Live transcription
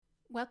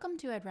Welcome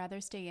to I'd Rather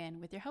Stay In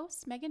with your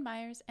hosts, Megan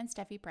Myers and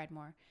Steffi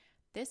Predmore.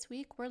 This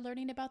week, we're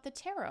learning about the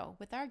tarot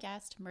with our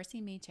guest, Mercy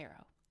Me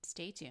Tarot.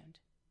 Stay tuned.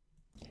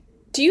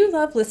 Do you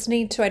love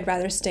listening to I'd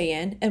Rather Stay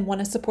In and want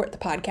to support the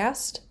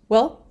podcast?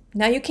 Well,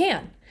 now you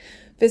can.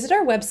 Visit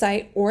our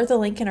website or the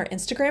link in our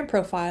Instagram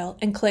profile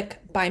and click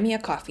Buy Me a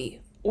Coffee,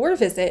 or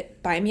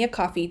visit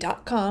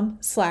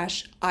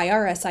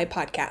buymeacoffee.com/IRSI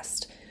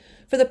podcast.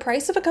 For the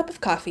price of a cup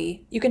of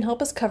coffee, you can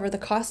help us cover the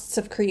costs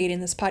of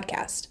creating this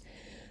podcast.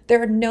 There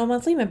are no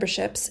monthly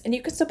memberships, and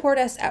you can support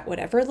us at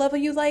whatever level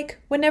you like,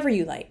 whenever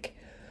you like.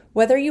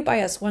 Whether you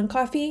buy us one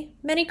coffee,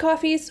 many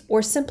coffees,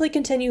 or simply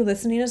continue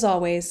listening as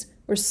always,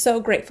 we're so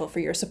grateful for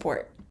your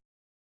support.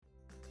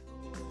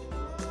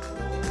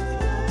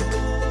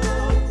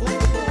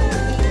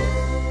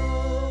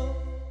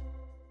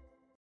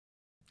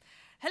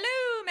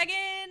 Hello,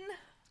 Megan.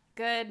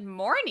 Good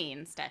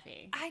morning,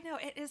 Steffi. I know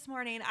it is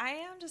morning. I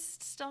am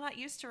just still not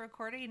used to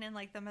recording in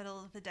like the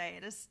middle of the day.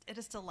 It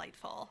is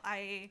delightful.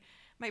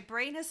 My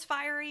brain is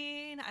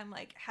firing. I'm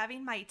like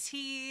having my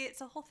tea. It's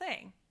a whole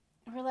thing.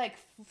 We're like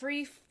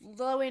free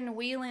flowing,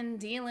 wheeling,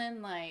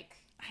 dealing, like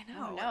I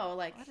know. I don't know,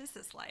 like what is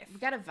this life? we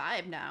got a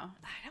vibe now.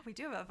 I know we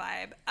do have a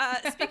vibe.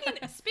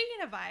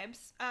 Speaking of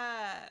vibes,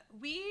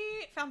 we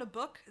found a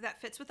book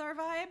that fits with our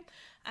vibe,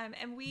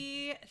 and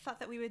we thought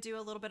that we would do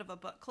a little bit of a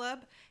book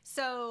club.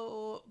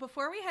 So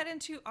before we head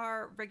into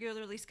our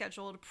regularly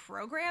scheduled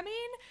programming,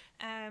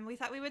 we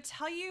thought we would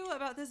tell you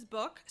about this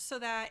book so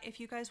that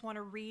if you guys want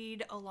to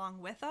read along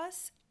with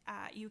us,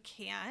 you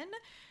can.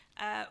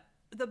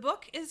 The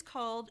book is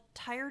called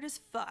Tired as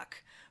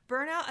Fuck: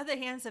 Burnout at the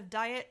Hands of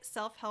Diet,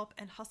 Self-Help,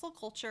 and Hustle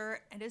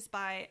Culture, and is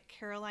by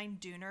Caroline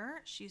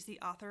Dooner. She's the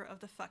author of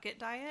The Fuck It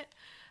Diet.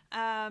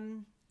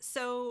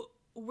 So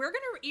we're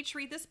going to each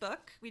read this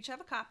book. We each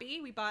have a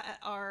copy we bought at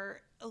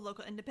our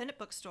local independent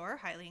bookstore.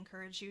 Highly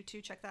encourage you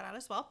to check that out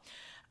as well.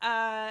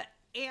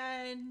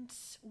 And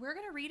we're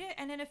going to read it,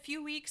 and in a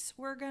few weeks,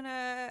 we're going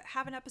to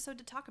have an episode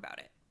to talk about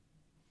it.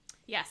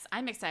 Yes,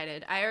 I'm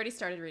excited. I already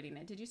started reading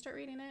it. Did you start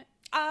reading it?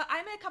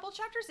 I'm a couple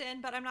chapters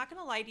in, but I'm not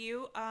going to lie to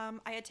you. I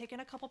had taken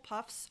a couple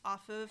puffs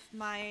off of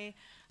my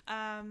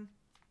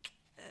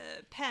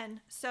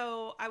pen,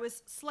 so I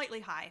was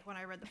slightly high when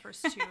I read the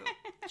first two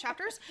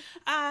chapters.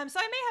 So I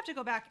may have to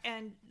go back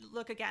and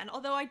look again,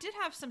 although I did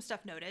have some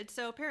stuff noted,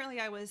 so apparently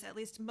I was at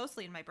least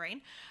mostly in my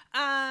brain.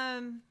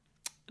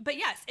 But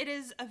yes, it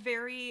is I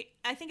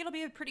think it'll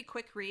be a pretty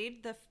quick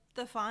read.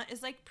 The font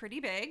is like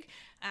pretty big.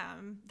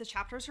 The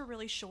chapters are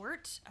really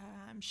short.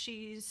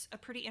 She's a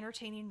pretty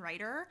entertaining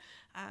writer.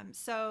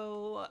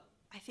 So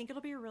I think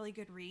it'll be a really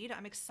good read.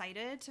 I'm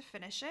excited to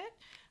finish it.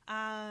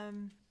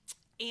 And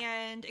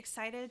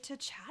excited to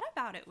chat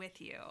about it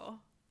with you.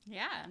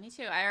 Yeah, me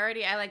too.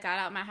 I got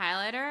out my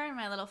highlighter and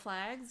my little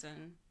flags,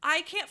 and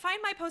I can't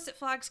find my Post-it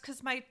flags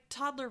because my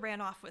toddler ran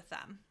off with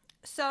them.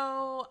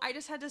 So I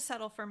just had to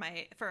settle for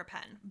a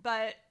pen.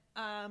 But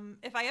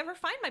if I ever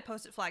find my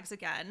Post-it flags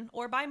again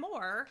or buy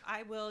more,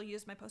 I will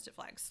use my Post-it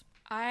flags.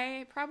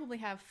 I probably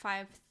have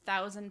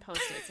 5,000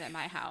 Post-its at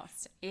my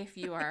house if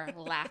you are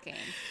lacking.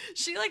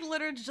 She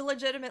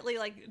legitimately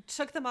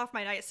took them off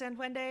my nightstand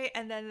one day,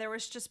 and then there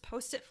was just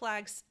Post-it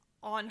flags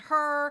on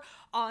her,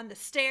 on the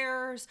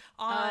stairs,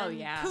 on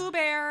Pooh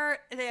Bear.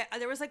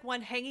 There was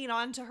one hanging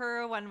on to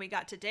her when we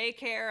got to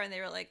daycare, and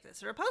they were like, "Is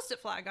there a Post-it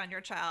flag on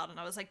your child?" And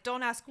I was like,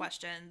 "Don't ask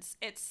questions.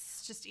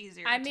 It's just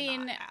easier to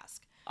not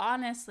ask."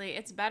 Honestly,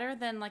 it's better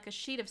than a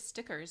sheet of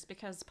stickers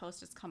because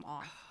Post-its come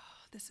off.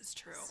 This is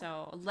true.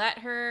 So let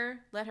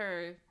her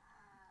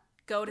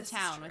go to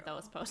town with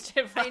those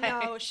Post-it flags. I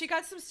know. She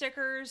got some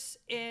stickers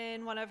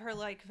in one of her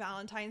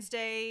Valentine's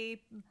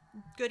Day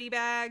goodie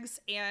bags,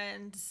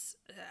 and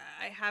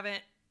I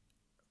haven't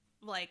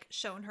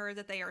shown her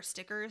that they are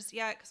stickers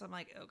yet because I'm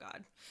like, oh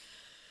god,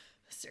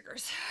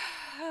 stickers.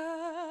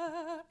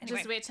 Anyway.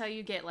 Just wait till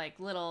you get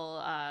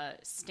little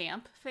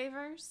stamp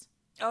favors.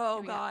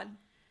 Oh god.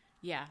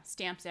 Yeah,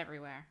 stamps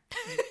everywhere.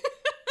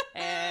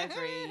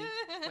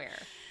 Everywhere.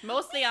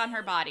 Mostly on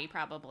her body,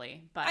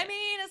 probably. But I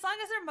mean, as long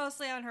as they're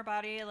mostly on her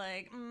body,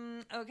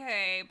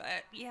 okay.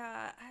 But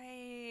yeah,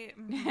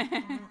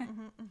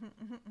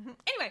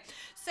 Anyway,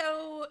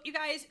 so you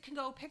guys can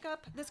go pick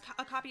up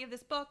a copy of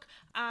this book.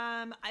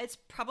 It's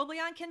probably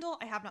on Kindle.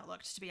 I have not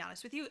looked, to be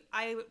honest with you.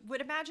 I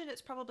would imagine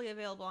it's probably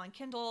available on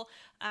Kindle.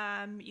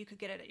 You could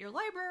get it at your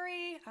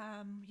library.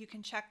 You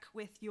can check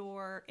with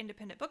your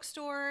independent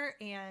bookstore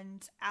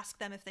and ask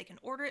them if they can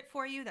order it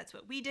for you. That's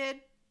what we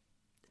did.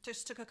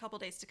 Just took a couple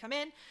days to come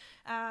in.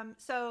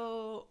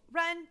 So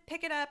run,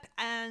 pick it up,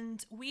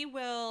 and we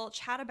will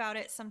chat about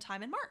it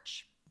sometime in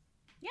March.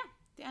 Yeah,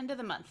 the end of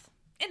the month.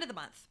 End of the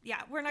month.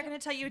 Yeah, we're not going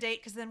to tell you a date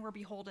because then we're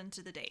beholden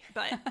to the date.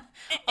 But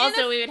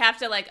also, we would have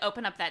to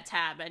open up that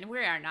tab, and we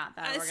are not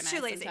that organized. It's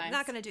too lazy. Sometimes.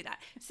 Not going to do that.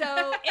 So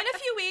in a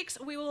few weeks,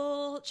 we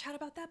will chat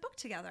about that book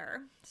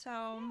together.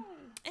 So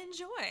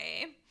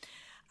enjoy.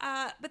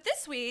 But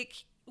this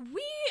week,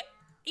 we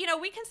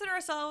we consider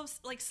ourselves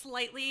like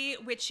slightly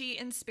witchy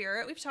in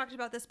spirit. We've talked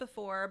about this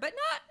before, but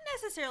not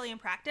necessarily in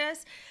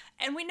practice.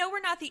 And we know we're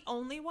not the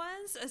only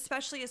ones,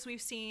 especially as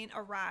we've seen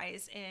a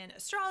rise in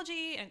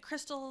astrology and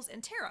crystals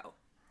and tarot.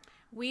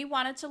 We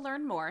wanted to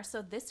learn more,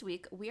 so this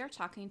week we are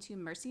talking to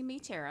Mercy Me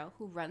Tarot,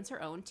 who runs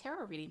her own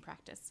tarot reading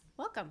practice.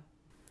 Welcome.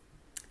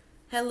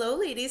 Hello,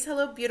 ladies.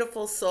 Hello,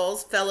 beautiful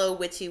souls, fellow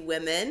witchy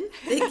women.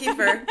 Thank you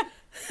for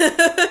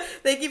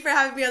thank you for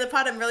having me on the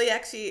pod. I'm really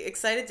actually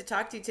excited to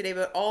talk to you today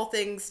about all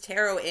things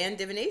tarot and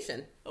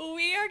divination.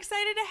 We are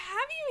excited to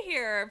have you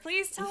here.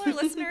 Please tell our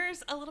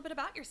listeners a little bit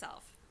about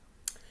yourself.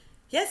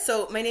 Yes,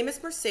 so my name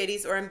is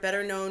Mercedes, or I'm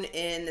better known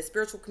in the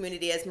spiritual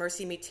community as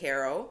Mercy Me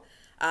Tarot.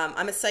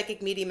 I'm a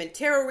psychic medium and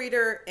tarot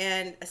reader,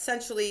 and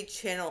essentially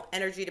channel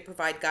energy to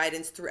provide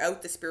guidance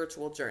throughout the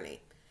spiritual journey.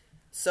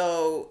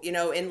 So,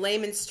 in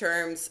layman's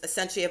terms,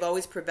 essentially I've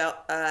always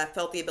felt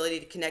the ability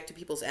to connect to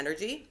people's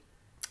energy.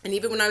 And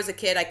even when I was a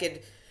kid, I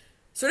could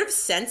sort of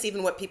sense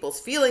even what people's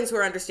feelings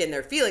were, understand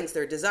their feelings,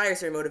 their desires,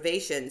 their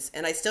motivations.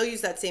 And I still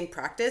use that same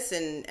practice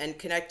and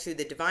connect to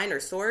the divine or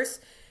source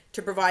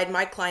to provide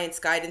my clients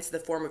guidance in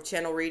the form of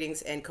channel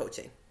readings and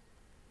coaching.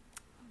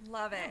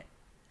 Love it.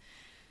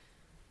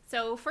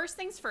 So first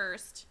things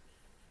first,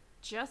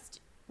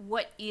 just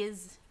what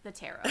is the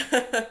tarot?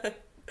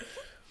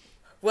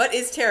 What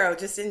is tarot,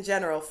 just in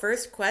general?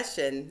 First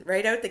question,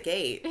 right out the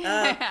gate.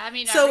 I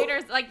mean, our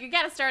readers, you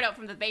got to start out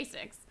from the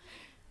basics.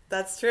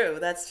 That's true.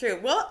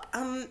 Well,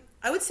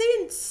 I would say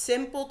in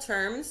simple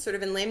terms, sort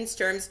of in layman's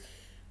terms,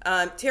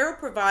 tarot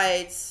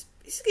provides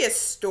basically a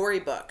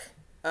storybook.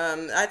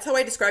 That's how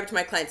I describe it to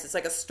my clients. It's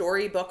like a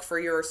storybook for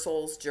your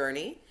soul's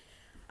journey.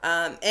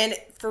 And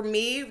for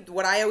me,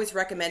 what I always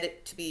recommend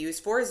it to be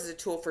used for is a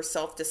tool for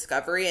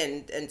self-discovery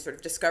and sort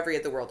of discovery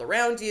of the world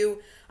around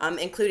you,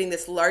 including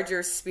this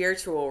larger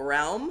spiritual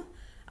realm.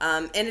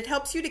 And it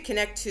helps you to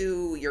connect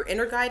to your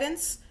inner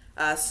guidance,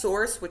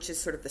 source, which is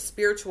sort of the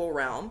spiritual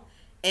realm,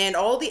 and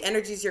all the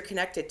energies you're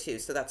connected to.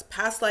 So that's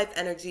past life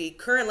energy,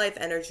 current life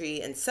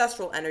energy,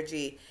 ancestral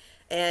energy.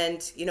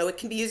 And, it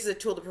can be used as a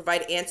tool to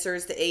provide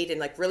answers to aid in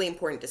like really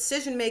important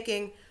decision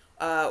making,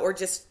 or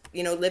just,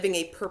 living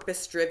a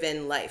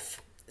purpose-driven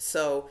life.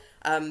 So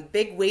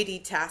big, weighty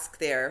task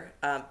there.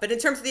 But in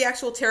terms of the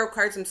actual tarot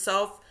cards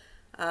themselves,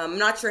 I'm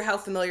not sure how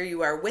familiar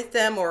you are with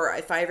them, or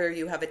if either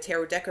you have a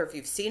tarot deck or if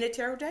you've seen a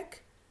tarot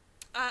deck.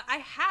 I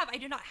have. I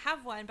do not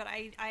have one, but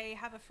I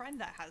have a friend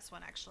that has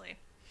one, actually.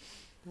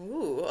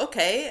 Ooh,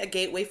 okay. A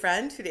gateway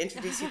friend to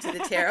introduce you to the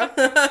tarot.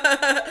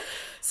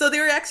 So they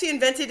were actually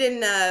invented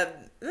in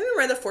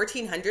around the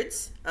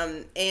 1400s,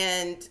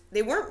 and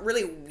they weren't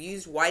really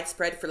used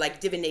widespread for like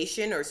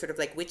divination or sort of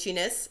like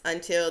witchiness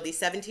until the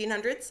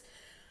 1700s.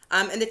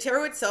 And the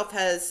tarot itself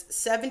has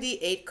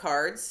 78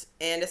 cards,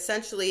 and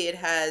essentially it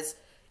has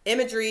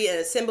imagery and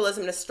a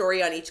symbolism and a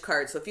story on each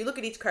card. So if you look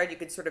at each card, you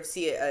can sort of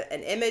see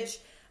an image,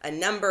 a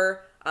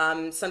number,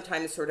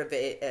 sometimes sort of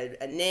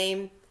a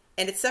name.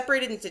 And it's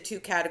separated into two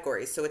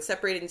categories. So it's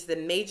separated into the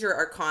major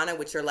arcana,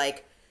 which are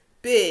like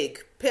big,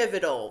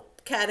 pivotal,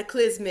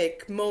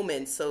 cataclysmic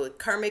moments, so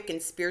karmic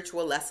and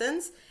spiritual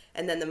lessons.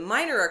 And then the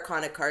minor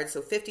arcana cards,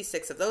 so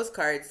 56 of those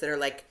cards that are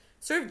like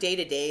sort of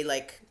day-to-day,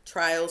 like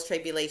trials,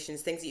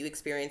 tribulations, things that you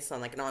experience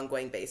on like an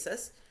ongoing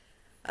basis.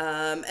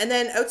 And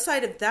then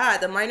outside of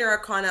that, the minor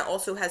arcana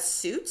also has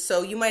suits.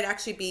 So you might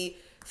actually be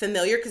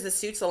familiar because the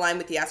suits align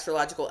with the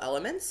astrological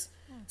elements.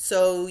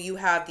 So you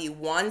have the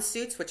wand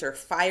suits, which are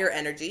fire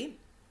energy.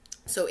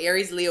 So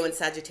Aries, Leo, and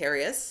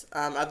Sagittarius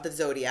of the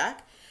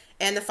zodiac.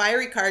 And the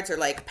fiery cards are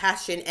like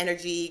passion,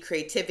 energy,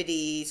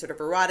 creativity, sort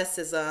of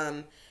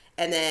eroticism,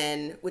 and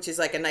then, which is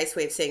like a nice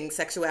way of saying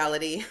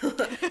sexuality.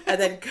 and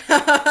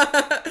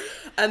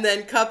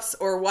then cups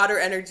or water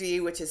energy,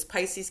 which is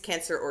Pisces,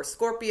 Cancer, or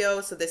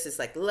Scorpio. So this is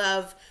like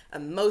love,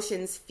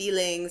 emotions,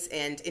 feelings,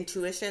 and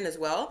intuition as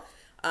well.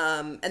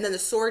 And then the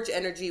sword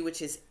energy,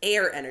 which is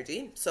air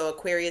energy, so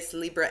Aquarius,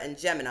 Libra, and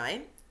Gemini.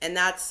 And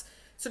that's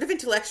sort of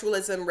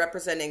intellectualism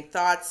representing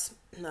thoughts,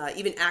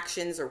 even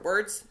actions or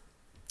words.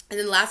 And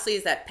then lastly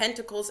is that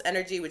pentacles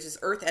energy, which is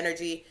earth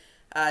energy,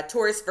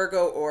 Taurus,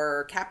 Virgo,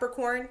 or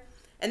Capricorn.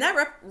 And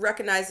that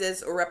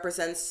recognizes or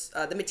represents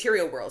the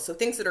material world, so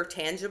things that are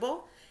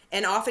tangible,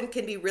 and often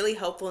can be really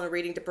helpful in a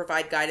reading to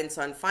provide guidance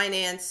on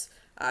finance,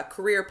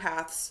 career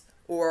paths,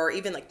 or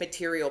even like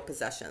material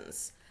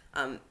possessions.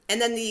 And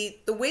then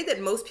the way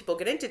that most people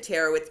get into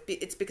tarot,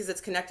 it's because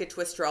it's connected to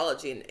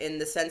astrology in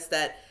the sense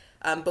that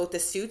both the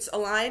suits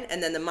align,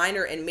 and then the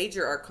minor and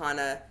major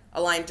arcana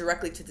align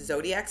directly to the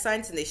zodiac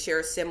signs, and they share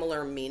a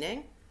similar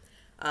meaning.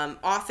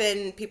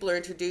 Often people are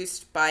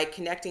introduced by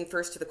connecting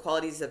first to the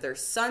qualities of their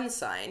sun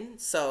sign.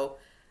 So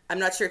I'm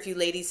not sure if you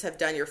ladies have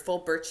done your full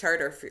birth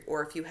chart,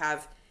 or if you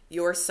have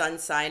your sun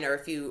sign, or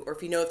if you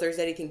know if there's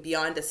anything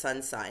beyond a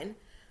sun sign.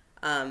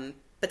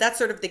 But that's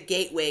sort of the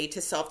gateway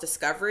to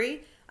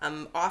self-discovery.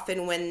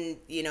 Often when,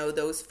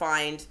 those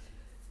find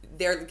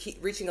they're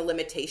reaching a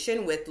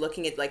limitation with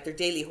looking at like their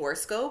daily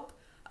horoscope,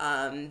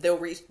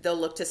 they'll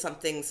look to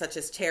something such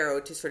as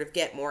tarot to sort of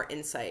get more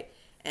insight.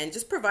 and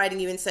just providing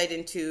you insight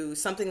into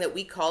something that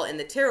we call in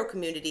the tarot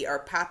community our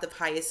path of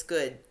highest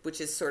good, which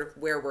is sort of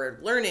where we're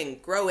learning,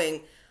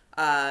 growing,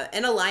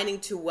 and aligning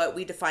to what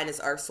we define as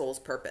our soul's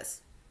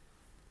purpose.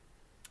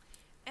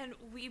 And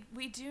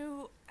we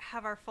do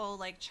have our full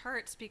like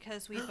charts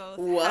because we both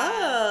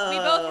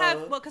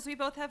because we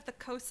both have the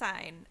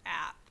Cosign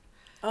app.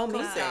 Oh,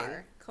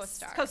 amazing.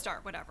 CoStar,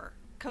 whatever.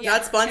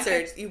 Not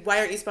sponsored. Why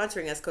aren't you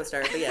sponsoring us,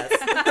 CoStar? But yes.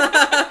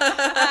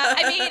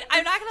 I mean,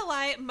 I'm not going to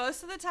lie.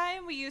 Most of the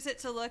time, we use it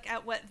to look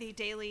at what the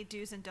daily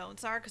do's and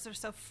don'ts are because they're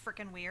so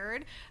freaking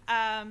weird.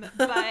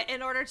 But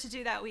in order to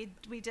do that, we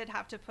did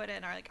have to put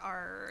in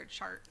our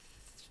chart,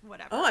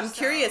 whatever. Oh, I'm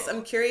curious.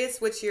 I'm curious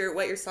what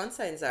your sun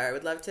signs are. I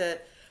would love to.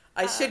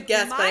 I should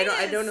guess, but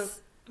I don't know.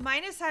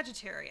 Mine is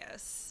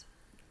Sagittarius.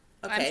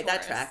 Okay,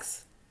 that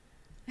tracks.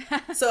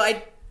 So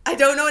I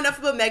don't know enough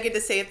about Megan to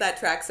say if that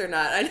tracks or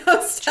not. I know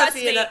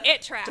Steffi.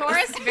 It tracks.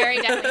 Taurus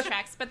very definitely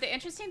tracks. But the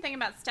interesting thing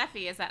about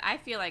Steffi is that I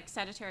feel like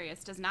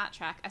Sagittarius does not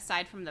track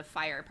aside from the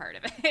fire part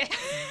of it.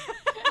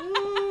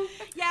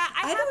 Yeah,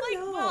 I don't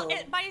know. Well,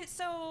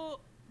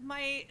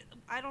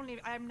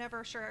 I'm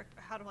never sure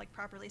how to like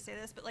properly say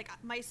this, but like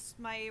my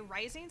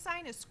rising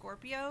sign is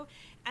Scorpio,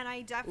 and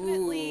I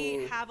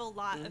definitely have a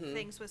lot of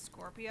things with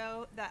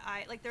Scorpio that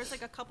I like. There's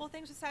like a couple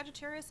things with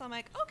Sagittarius, so I'm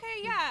like,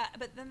 okay, yeah,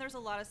 but then there's a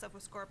lot of stuff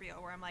with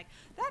Scorpio where I'm like,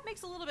 that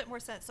makes a little bit more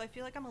sense. So I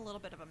feel like I'm a little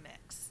bit of a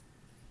mix.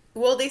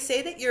 Well, they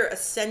say that your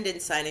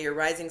ascendant sign or your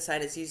rising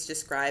sign, as you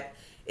described,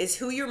 is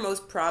who you're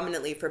most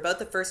prominently for about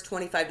the first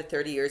 25 to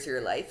 30 years of your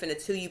life, and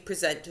it's who you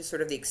present to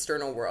sort of the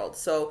external world.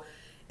 So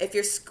if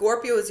your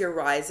Scorpio is your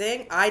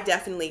rising, I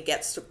definitely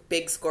get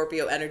big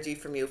Scorpio energy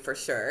from you for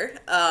sure,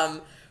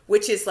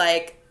 which is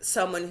like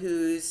someone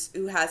who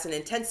has an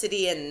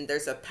intensity and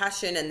there's a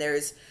passion and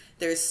there's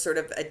sort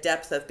of a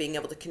depth of being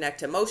able to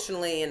connect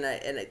emotionally and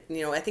I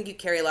think you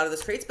carry a lot of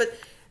those traits. But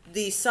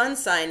the sun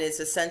sign is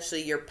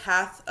essentially your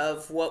path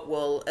of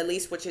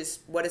which is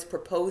what is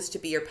proposed to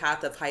be your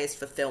path of highest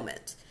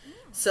fulfillment.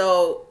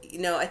 So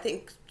I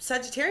think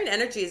Sagittarian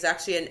energy is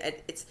actually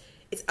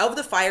it's of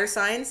the fire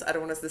signs. I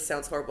don't want to. This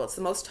sounds horrible. It's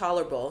the most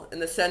tolerable in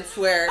the sense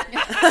where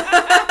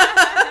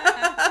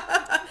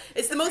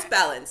it's the most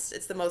balanced.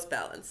 It's the most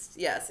balanced.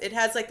 Yes, it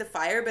has like the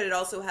fire, but it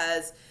also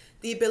has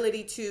the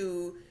ability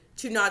to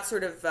not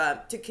sort of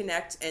to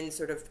connect and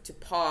sort of to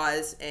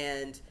pause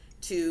and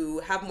to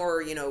have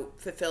more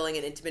fulfilling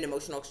and intimate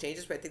emotional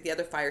exchanges. But I think the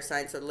other fire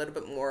signs are a little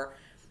bit more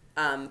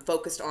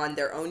focused on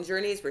their own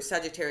journeys, where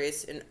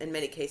Sagittarius in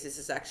many cases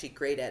is actually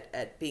great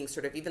at being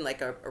sort of even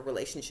like a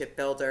relationship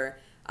builder.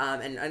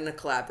 And a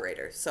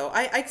collaborator. So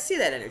I see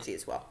that energy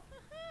as well.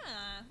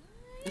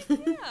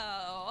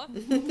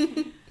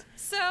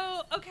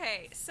 So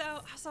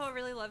I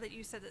really love that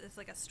you said that it's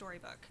like a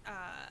storybook.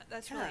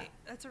 That's a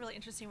really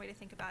interesting way to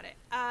think about it.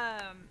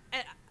 A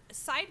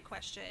side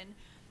question.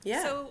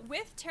 Yeah. So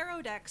with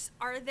tarot decks,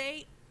 are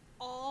they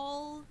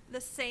all the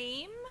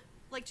same?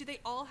 Like, do they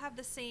all have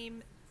the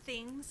same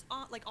things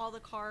on, like all the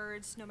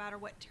cards, no matter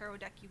what tarot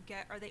deck you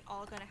get, are they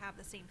all going to have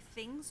the same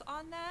things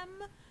on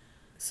them?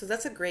 So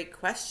that's a great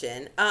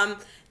question.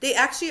 They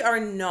actually are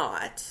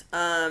not.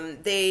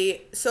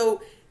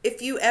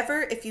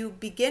 If you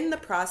begin the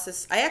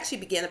process, I actually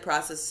began the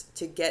process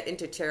to get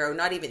into tarot,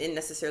 not even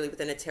necessarily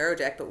within a tarot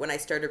deck, but when I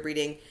started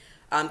reading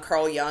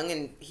Carl Jung,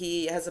 and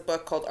he has a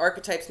book called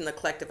Archetypes in the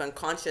Collective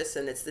Unconscious,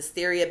 and it's this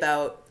theory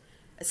about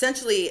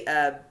essentially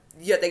that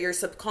your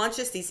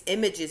subconscious, these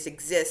images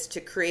exist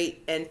to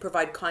create and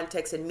provide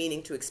context and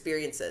meaning to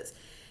experiences.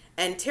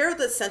 And tarot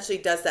essentially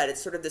does that.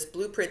 It's sort of this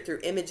blueprint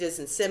through images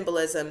and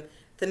symbolism,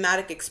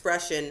 thematic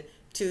expression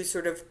to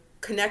sort of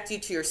connect you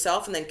to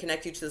yourself and then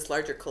connect you to this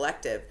larger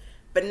collective.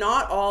 But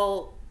not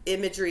all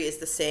imagery is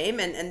the same.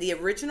 And the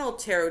original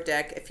tarot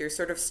deck, if you're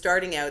sort of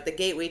starting out, the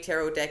Gateway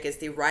Tarot deck is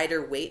the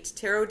Rider-Waite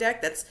Tarot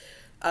deck. That's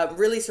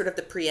really sort of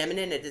the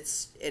preeminent. It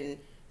was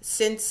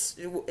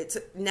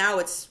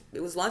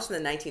launched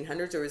in the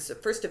 1900s. It was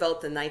first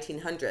developed in the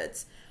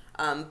 1900s.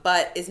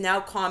 But is now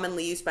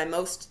commonly used by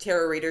most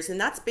tarot readers, and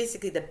that's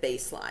basically the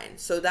baseline.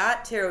 So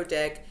that tarot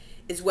deck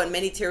is what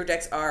many tarot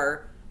decks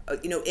are,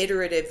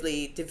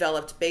 iteratively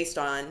developed based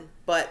on,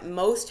 but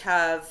most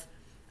have,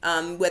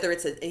 whether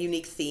it's a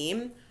unique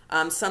theme,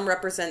 some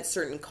represent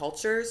certain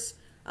cultures,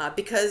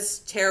 because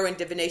tarot and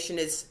divination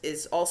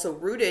is also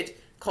rooted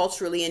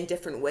culturally in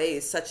different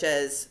ways, such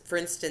as, for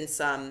instance,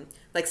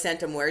 like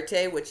Santa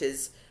Muerte, which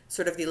is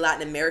sort of the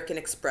Latin American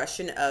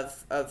expression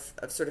of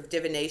sort of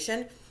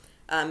divination.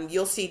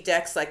 You'll see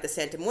decks like the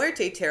Santa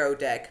Muerte Tarot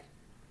deck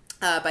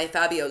by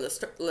Fabio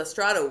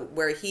Lestrato,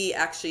 where he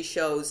actually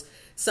shows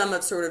some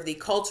of sort of the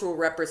cultural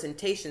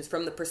representations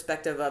from the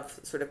perspective of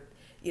sort of,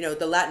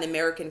 the Latin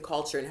American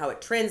culture and how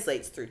it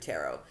translates through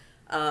tarot.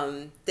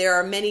 There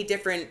are many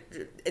different,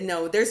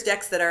 there's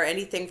decks that are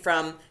anything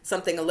from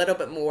something a little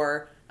bit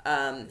more,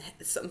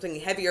 something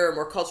heavier or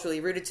more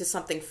culturally rooted to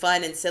something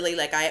fun and silly.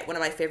 Like one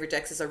of my favorite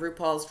decks is a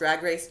RuPaul's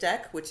Drag Race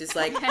deck, which is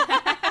like...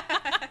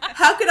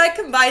 How could I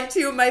combine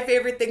two of my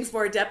favorite things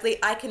more adeptly?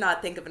 I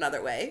cannot think of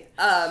another way.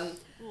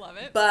 Love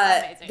it.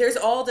 But Amazing. There's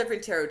all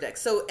different tarot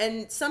decks. So,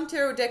 and some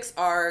tarot decks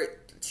are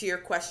to your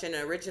question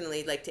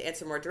originally, like to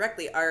answer more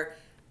directly, are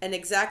an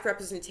exact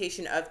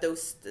representation of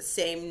those the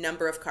same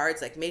number of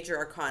cards, like major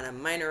arcana,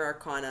 minor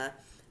arcana,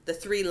 the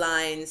three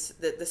lines,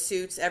 the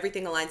suits,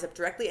 everything aligns up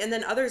directly. And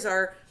then others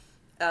are,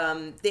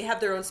 they have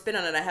their own spin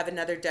on it. I have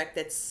another deck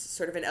that's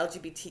sort of an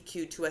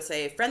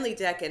LGBTQ2SA friendly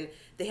deck, and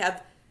they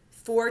have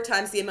 4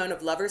 times the amount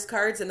of lovers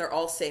cards, and they're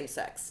all same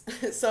sex.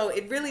 So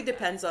it really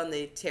depends on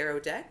the tarot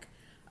deck.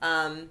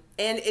 And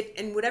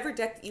whatever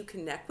deck that you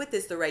connect with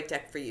is the right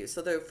deck for you.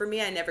 So for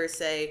me, I never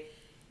say,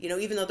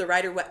 even though the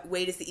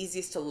Rider-Waite is the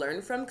easiest to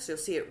learn from because you'll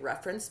see it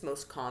referenced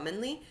most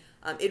commonly,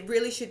 it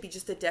really should be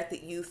just a deck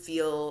that you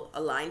feel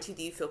aligned to,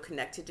 that you feel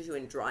connected to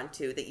and drawn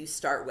to, that you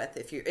start with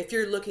if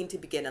you're looking to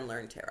begin and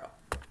learn tarot.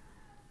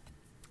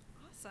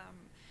 Awesome.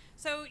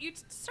 So you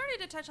started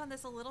to touch on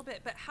this a little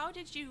bit, but how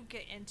did you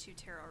get into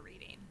tarot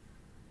reading?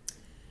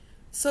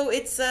 So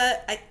it's,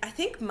 I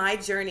think my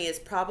journey is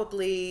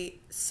probably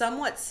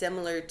somewhat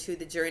similar to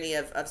the journey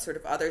of sort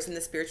of others in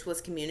the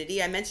spiritualist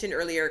community. I mentioned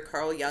earlier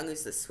Carl Jung,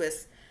 who's the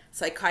Swiss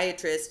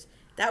psychiatrist.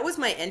 That was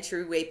my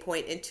entryway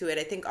point into it.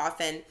 I think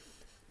often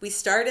we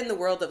start in the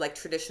world of like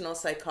traditional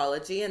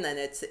psychology, and then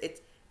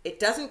it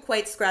doesn't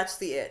quite scratch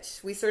the itch.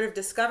 We sort of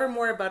discover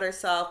more about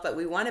ourselves, but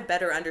we want to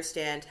better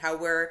understand how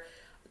we're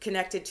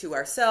connected to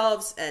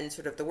ourselves and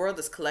sort of the world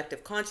as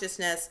collective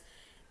consciousness.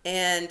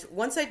 And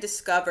once I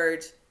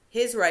discovered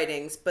his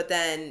writings, but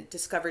then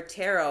discovered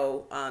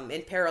tarot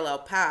in parallel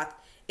path,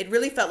 it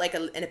really felt like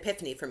an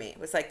epiphany for me. It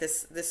was like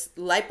this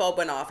light bulb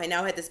went off. I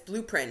now had this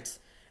blueprint,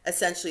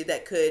 essentially,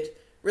 that could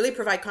really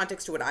provide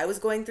context to what I was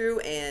going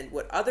through and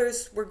what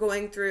others were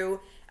going through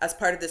as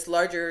part of this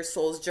larger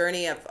soul's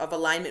journey of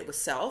alignment with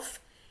self.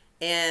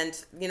 And,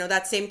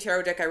 that same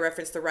tarot deck I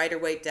referenced, the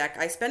Rider-Waite deck,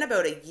 I spent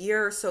about a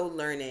year or so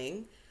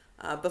learning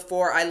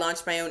before I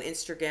launched my own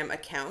Instagram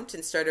account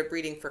and started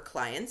reading for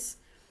clients.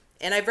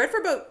 And I've read for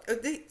about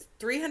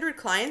 300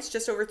 clients,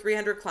 just over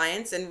 300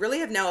 clients, and really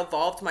have now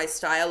evolved my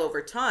style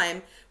over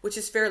time, which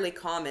is fairly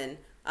common,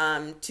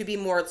 to be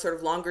more sort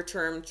of longer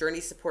term journey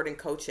support and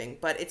coaching.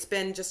 But it's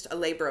been just a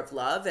labor of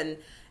love, and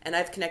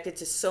I've connected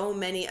to so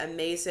many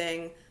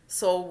amazing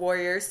soul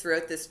warriors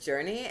throughout this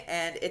journey,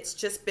 and it's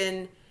just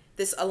been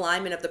this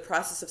alignment of the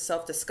process of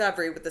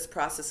self-discovery with this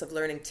process of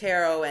learning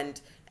tarot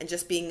and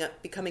just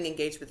becoming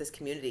engaged with this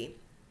community.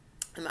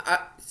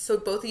 So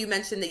both of you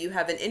mentioned that you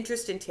have an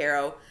interest in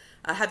tarot.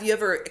 Have you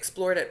ever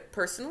explored it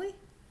personally?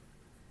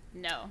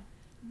 No,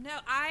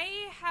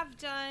 I have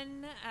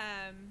done,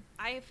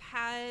 I've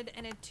had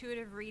an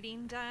intuitive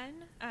reading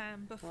done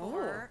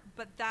before,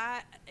 but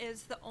that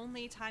is the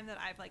only time that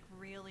I've like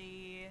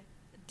really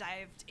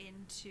dived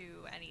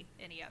into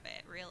any of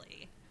it,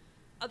 really.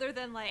 Other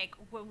than like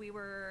when we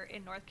were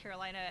in North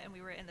Carolina and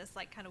we were in this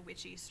like kind of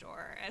witchy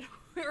store and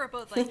we were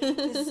both like,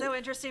 this is so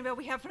interesting, but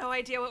we have no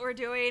idea what we're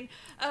doing.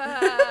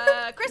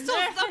 Crystals,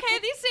 okay,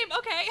 these seem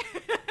okay.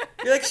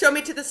 You're like, show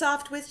me to the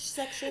soft witch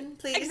section,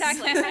 please.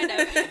 Exactly, kind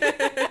of.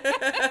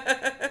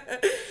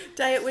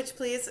 Diet witch,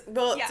 please.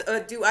 Well, Yeah.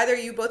 Do either of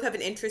you both have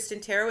an interest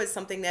in tarot? Is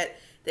something that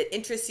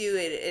interests you,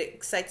 it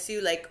excites you?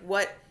 Like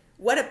what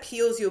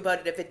appeals you about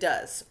it if it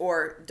does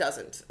or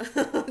doesn't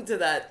to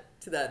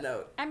that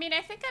note? I mean,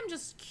 I think I'm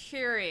just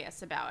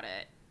curious about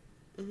it,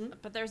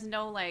 but there's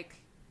no like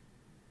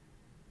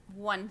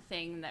one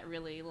thing that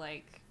really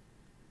like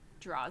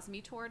draws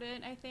me toward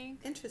it, I think.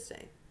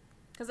 Interesting.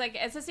 Because like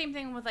it's the same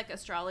thing with like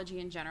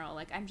astrology in general.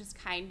 Like I'm just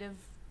kind of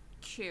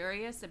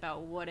curious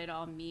about what it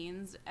all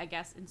means, I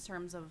guess, in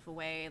terms of a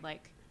way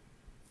like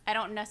I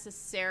don't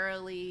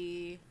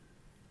necessarily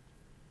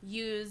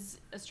use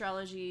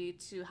astrology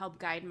to help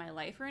guide my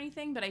life or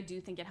anything, but I do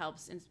think it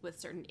helps with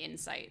certain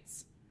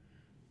insights.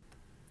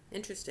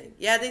 Interesting.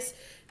 Yeah,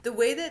 the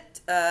way that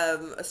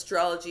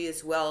astrology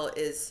as well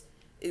is,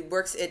 it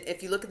works,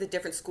 if you look at the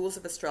different schools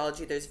of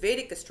astrology, there's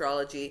Vedic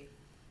astrology,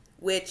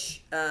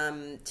 which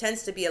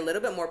tends to be a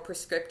little bit more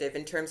prescriptive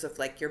in terms of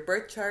like your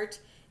birth chart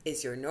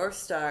is your North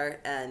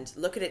Star, and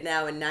look at it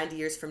now, and 90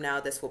 years from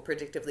now, this will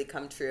predictively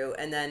come true.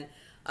 And then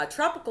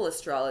tropical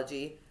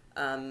astrology,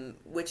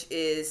 which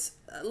is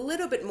a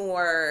little bit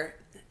more,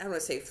 I don't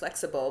want to say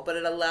flexible, but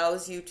it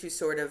allows you to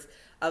sort of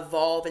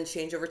evolve and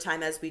change over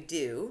time as we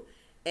do.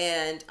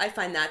 And I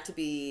find that to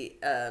be,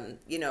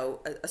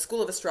 a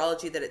school of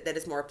astrology that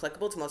is more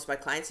applicable to most of my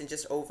clients and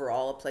just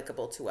overall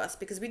applicable to us,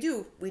 because we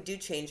do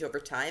change over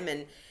time,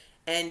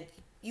 and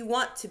you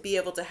want to be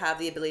able to have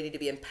the ability to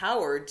be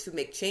empowered to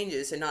make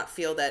changes and not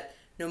feel that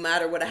no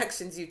matter what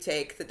actions you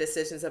take, the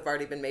decisions have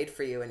already been made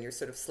for you and you're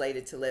sort of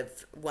slated to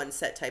live one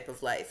set type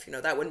of life.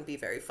 That wouldn't be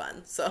very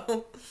fun.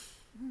 So.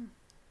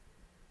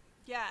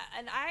 Yeah,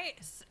 and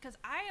because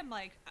I am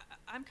like,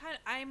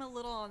 I'm a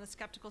little on the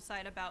skeptical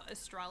side about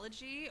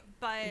astrology,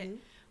 but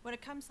when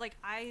it comes, like,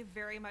 I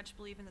very much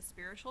believe in the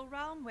spiritual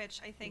realm,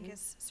 which I think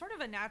is sort of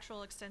a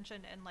natural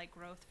extension and like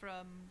growth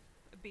from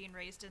being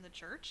raised in the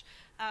church.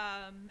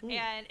 And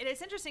it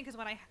is interesting because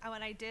when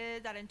I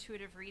did that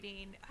intuitive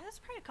reading, that's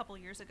probably a couple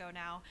years ago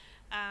now,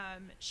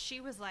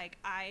 she was like,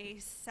 I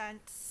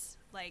sense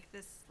like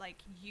this, like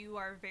you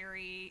are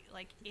very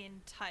like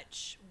in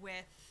touch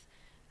with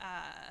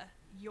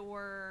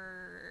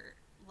your,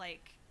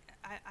 like,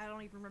 I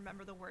don't even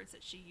remember the words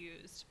that she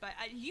used, but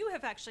you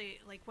have actually,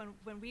 like, when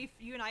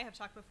you and I have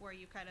talked before,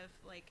 you kind of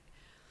like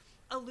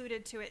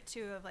alluded to it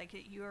too, of like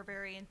you are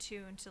very in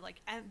tune to like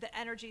the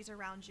energies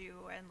around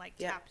you and like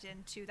tapped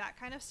into that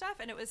kind of stuff.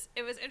 And it was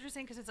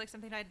interesting because it's like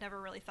something I'd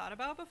never really thought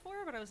about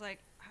before, but I was like,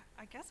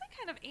 I guess I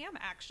kind of am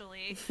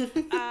actually.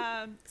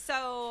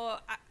 So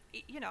I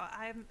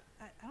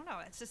don't know,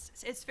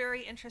 it's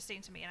very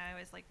interesting to me, and I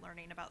always like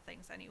learning about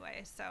things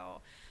anyway.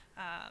 So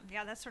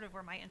that's sort of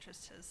where my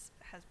interest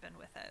has been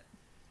with it.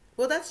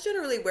 Well, that's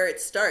generally where it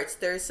starts.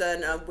 There's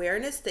an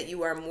awareness that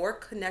you are more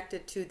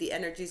connected to the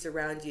energies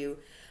around you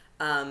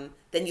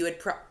than you had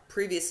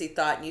previously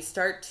thought. And you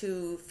start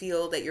to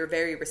feel that you're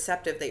very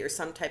receptive, that you're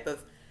some type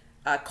of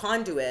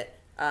conduit,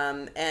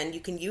 and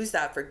you can use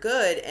that for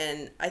good.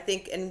 And I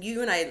think, and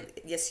you and I,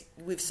 yes,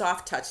 we've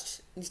soft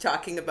touched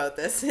talking about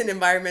this in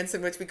environments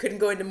in which we couldn't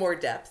go into more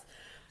depth.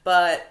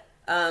 But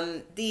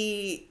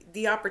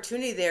the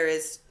opportunity there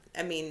is,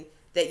 I mean,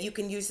 that you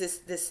can use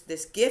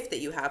this gift that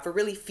you have for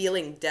really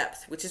feeling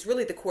depth, which is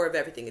really the core of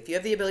everything. If you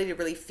have the ability to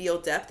really feel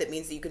depth, it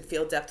means that you can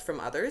feel depth from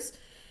others,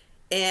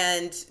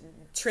 and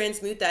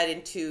transmute that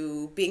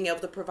into being able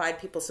to provide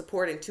people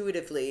support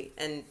intuitively.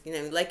 And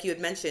like you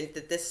had mentioned,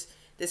 that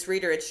this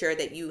reader had shared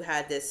that you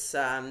had this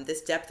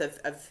depth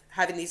of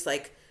having these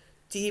like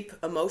deep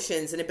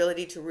emotions and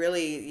ability to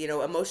really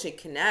emotionally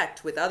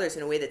connect with others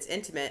in a way that's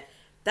intimate.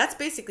 That's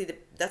basically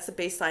that's the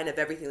baseline of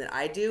everything that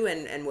I do,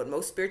 and what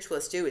most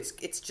spiritualists do.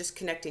 It's just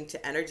connecting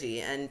to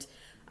energy, and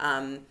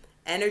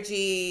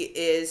energy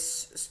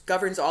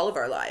governs all of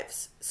our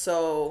lives.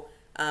 So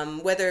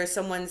whether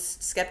someone's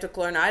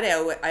skeptical or not,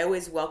 I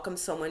always welcome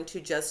someone to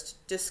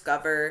just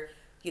discover,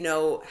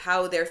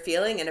 how they're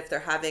feeling, and if they're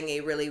having a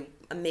really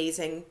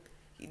amazing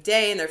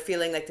day and they're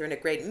feeling like they're in a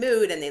great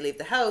mood, and they leave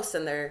the house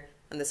and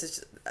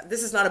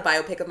this is not a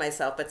biopic of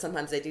myself, but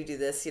sometimes I do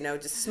this,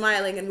 just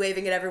smiling and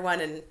waving at everyone,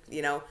 and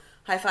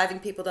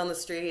high-fiving people down the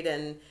street,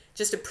 and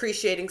just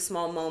appreciating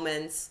small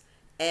moments.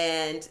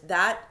 And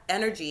that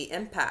energy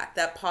impact,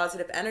 that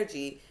positive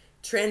energy,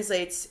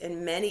 translates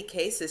in many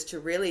cases to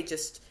really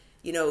just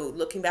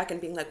looking back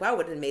and being like, wow,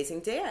 what an amazing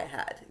day I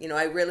had.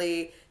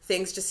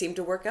 Things just seem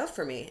to work out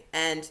for me.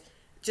 And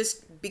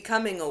just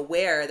becoming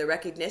aware, the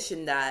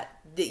recognition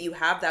that you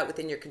have that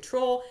within your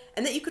control,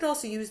 and that you could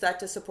also use that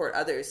to support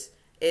others,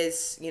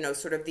 is,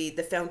 sort of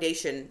the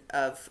foundation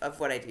of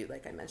what I do,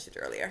 like I mentioned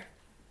earlier.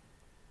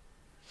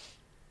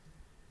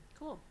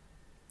 Cool.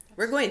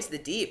 We're going to the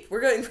deep.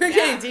 We're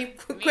getting deep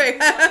quick.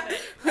 That's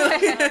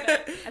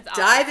awesome.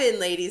 Dive in,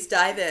 ladies,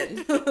 dive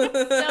in. So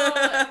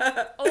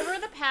over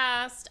the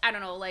past, I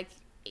don't know, like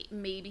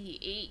maybe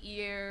 8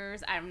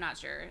 years, I'm not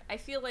sure, I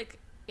feel like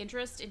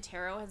interest in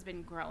tarot has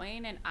been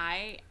growing, and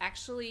I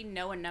actually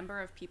know a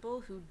number of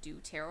people who do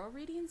tarot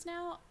readings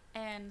now,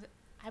 and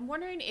I'm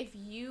wondering if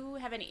you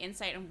have any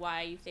insight on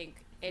why you think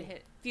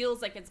it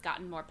feels like it's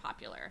gotten more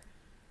popular.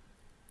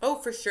 Oh,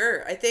 for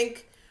sure. I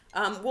think,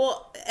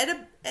 well,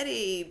 at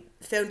a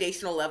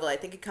foundational level, I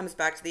think it comes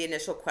back to the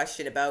initial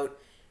question about,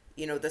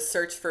 the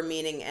search for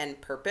meaning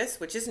and purpose,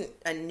 which isn't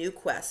a new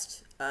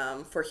quest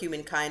for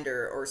humankind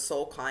or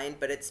soul kind,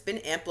 but it's been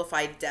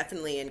amplified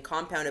definitely and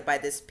compounded by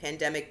this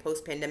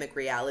post-pandemic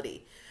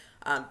reality,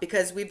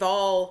 because we've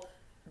all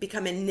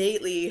become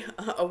innately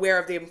aware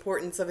of the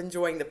importance of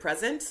enjoying the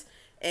present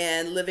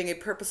and living a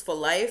purposeful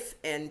life.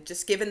 And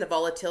just given the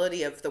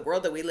volatility of the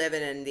world that we live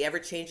in and the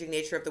ever-changing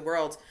nature of the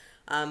world,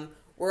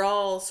 we're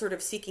all sort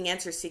of seeking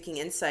answers, seeking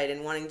insight,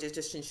 and wanting to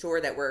just ensure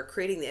that we're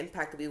creating the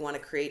impact that we want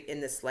to create in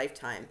this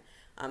lifetime.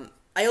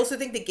 I also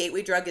think the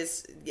gateway drug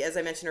is, as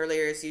I mentioned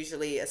earlier, is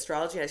usually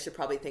astrology. I should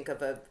probably think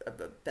of a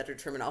better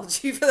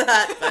terminology for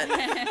that, but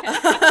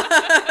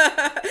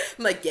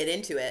I'm like, get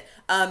into it.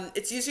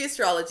 It's usually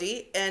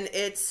astrology, and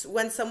it's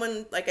when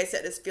someone, like I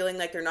said, is feeling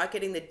like they're not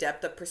getting the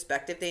depth of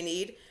perspective they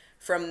need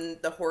from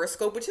the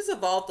horoscope, which has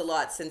evolved a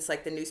lot since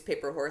like the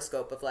newspaper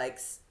horoscope of like,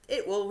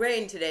 it will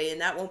rain today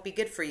and that won't be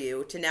good for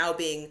you, to now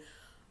being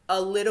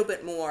a little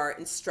bit more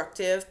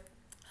instructive.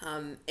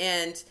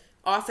 And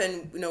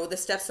often, the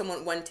steps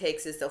one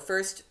takes is they'll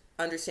first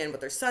understand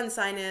what their sun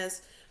sign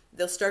is.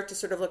 They'll start to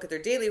sort of look at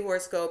their daily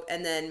horoscope,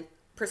 and then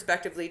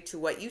prospectively to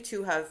what you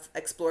two have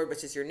explored,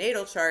 which is your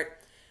natal chart.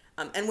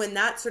 And when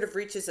that sort of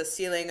reaches a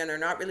ceiling and they're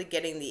not really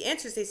getting the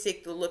answers they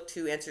seek, they'll look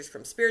to answers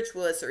from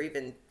spiritualists, or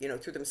even,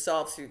 through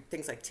themselves, through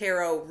things like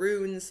tarot,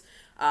 runes,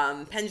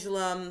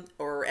 pendulum,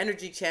 or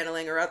energy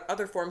channeling, or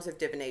other forms of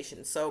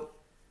divination. So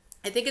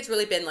I think it's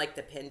really been like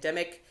the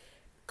pandemic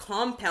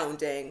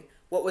compounding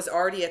what was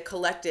already a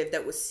collective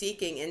that was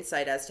seeking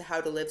insight as to how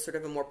to live sort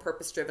of a more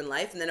purpose-driven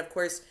life. And then, of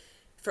course,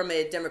 from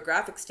a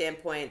demographic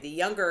standpoint, the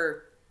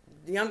younger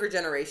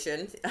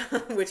generation,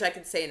 which I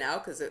can say now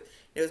because it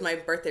was my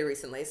birthday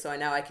recently, so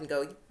now I can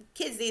go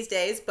kids these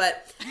days.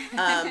 But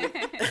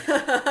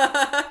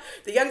the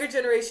younger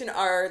generation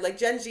are, like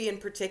Gen Z in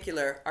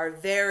particular, are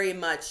very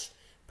much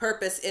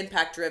purpose,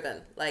 impact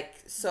driven. Like,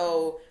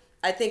 so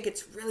I think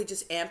it's really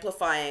just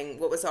amplifying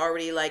what was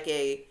already like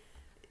a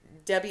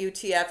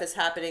WTF is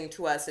happening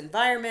to us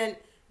environment.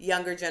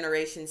 younger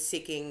generations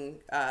seeking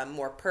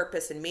more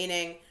purpose and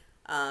meaning,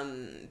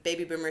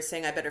 baby boomers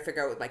saying I better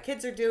figure out what my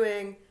kids are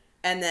doing,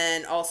 and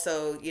then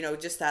also, you know,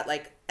 just that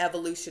like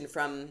evolution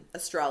from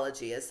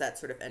astrology as that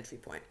sort of entry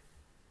point.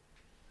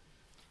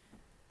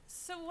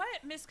 So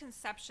what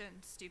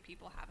misconceptions do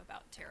people have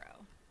about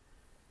tarot?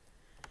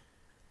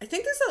 I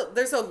think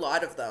there's a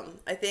lot of them.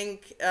 I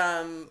think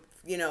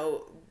you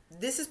know,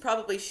 this is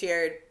probably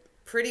shared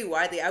pretty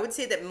widely. I would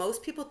say that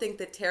most people think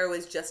that tarot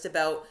is just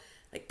about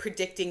like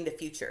predicting the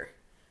future.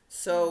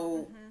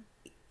 So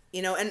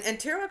you know, and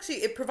tarot actually,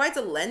 it provides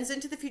a lens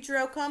into the future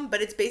outcome,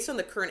 but it's based on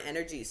the current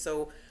energy.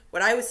 So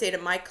what I would say to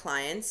my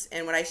clients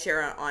and what I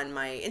share on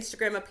my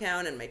Instagram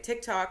account and my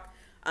TikTok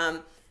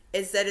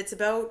is that it's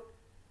about,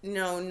 you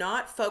know,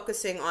 not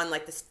focusing on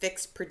like this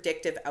fixed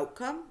predictive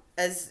outcome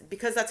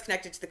because that's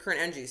connected to the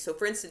current energy. So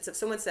for instance, if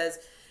someone says,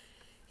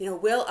 you know,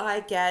 will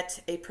I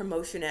get a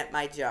promotion at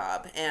my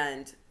job?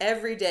 And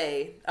every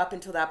day up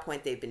until that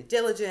point, they've been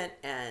diligent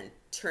and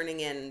turning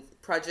in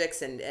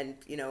projects and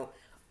you know,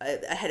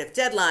 ahead of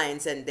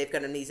deadlines, and they've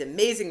gotten these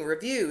amazing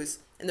reviews.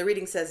 And the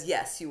reading says,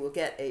 yes, you will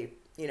get a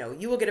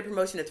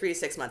promotion in 3 to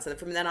 6 months. And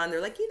from then on,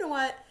 they're like, you know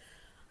what?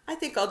 I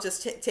think I'll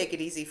just take it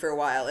easy for a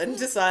while and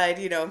decide,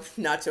 you know,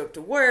 not to show up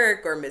to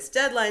work or miss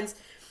deadlines.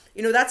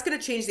 You know, that's going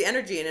to change the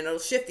energy and it'll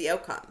shift the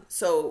outcome.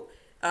 So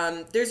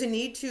there's a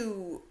need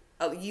to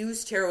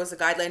use tarot as a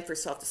guideline for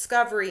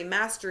self-discovery,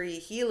 mastery,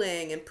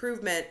 healing,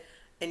 improvement,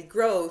 and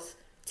growth,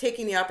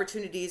 taking the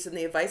opportunities and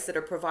the advice that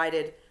are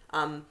provided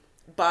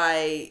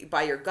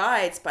by your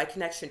guides, by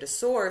connection to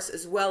source,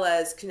 as well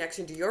as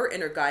connection to your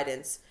inner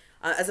guidance,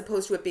 as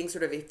opposed to it being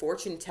sort of a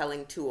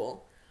fortune-telling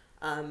tool.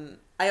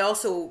 I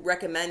also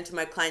recommend to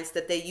my clients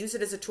that they use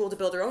it as a tool to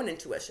build their own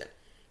intuition.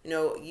 You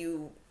know,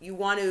 you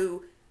want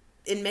to,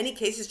 in many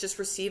cases, just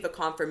receive a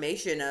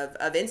confirmation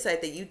of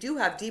insight that you do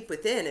have deep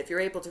within. If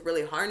you're able to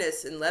really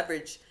harness and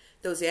leverage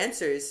those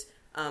answers,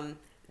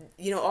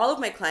 you know, all of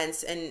my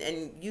clients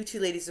and you two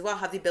ladies as well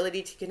have the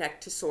ability to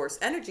connect to source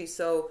energy.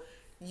 So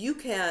you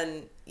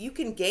can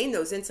gain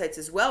those insights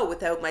as well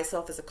without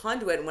myself as a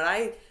conduit. And what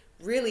I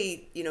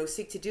really, you know,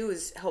 seek to do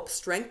is help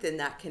strengthen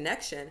that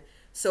connection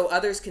so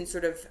others can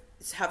sort of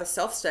have a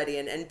self-study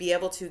and be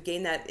able to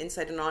gain that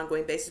insight on an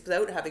ongoing basis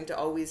without having to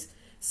always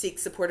seek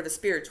support of a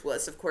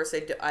spiritualist. Of course,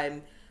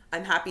 I'm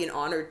happy and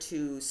honored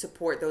to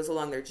support those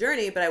along their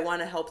journey, but I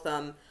want to help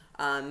them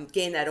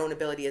gain that own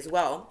ability as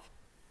well.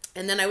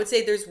 And then I would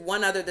say there's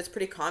one other that's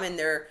pretty common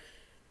there.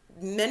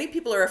 Many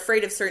people are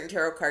afraid of certain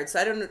tarot cards. So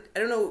I don't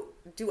know.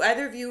 Do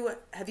either of you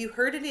have you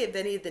heard any of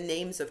the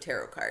names of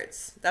tarot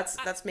cards? That's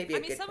maybe a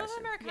good question. Some of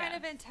them are kind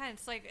of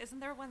intense. Like, isn't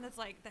there one that's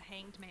like the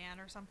Hanged Man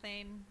or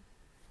something?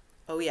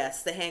 Oh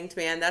yes, the Hanged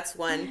Man. That's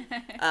one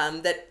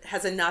that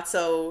has a not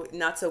so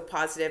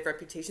positive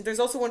reputation. There's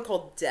also one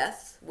called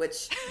Death,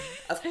 which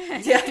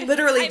yeah,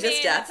 literally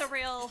just death.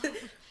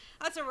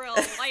 That's a real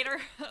lighter.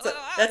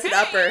 That's an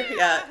upper.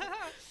 Yeah.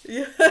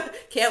 Yeah.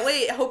 Can't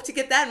wait. Hope to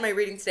get that in my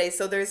reading today.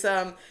 So there's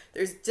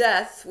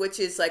Death, which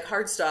is like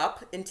hard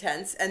stop,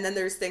 intense, and then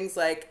there's things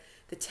like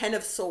the 10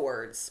 of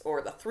Swords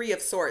or the 3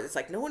 of Swords. It's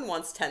like no one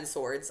wants 10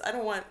 swords. I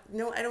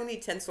don't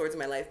need 10 swords in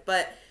my life.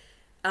 But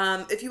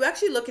if you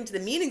actually look into the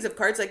meanings of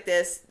cards like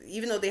this,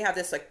 even though they have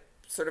this like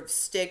sort of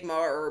stigma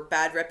or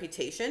bad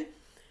reputation,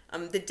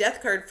 the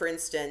Death card, for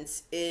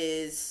instance,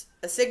 is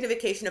a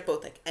signification of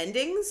both like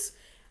endings,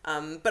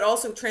 but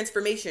also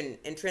transformation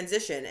and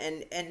transition.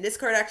 And this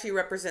card actually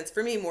represents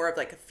for me more of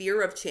like a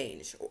fear of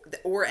change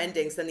or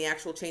endings than the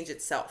actual change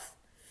itself.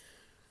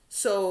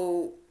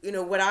 So, you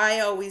know, what I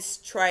always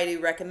try to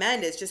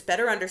recommend is just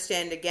better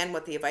understand again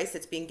what the advice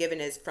that's being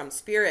given is from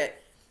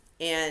spirit.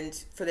 And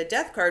for the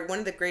Death card, one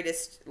of the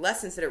greatest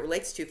lessons that it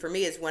relates to for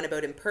me is one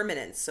about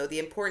impermanence. So the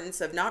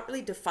importance of not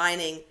really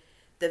defining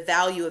the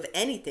value of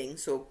anything,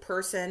 so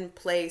person,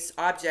 place,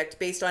 object,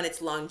 based on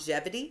its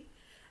longevity,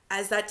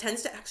 as that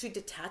tends to actually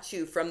detach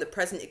you from the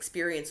present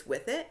experience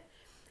with it.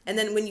 And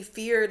then when you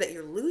fear that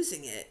you're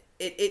losing it,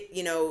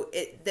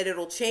 that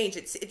it'll change,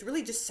 it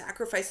really just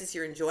sacrifices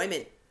your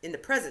enjoyment in the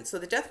present. So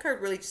the Death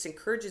card really just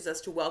encourages us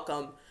to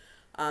welcome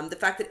the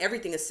fact that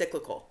everything is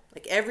cyclical.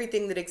 Like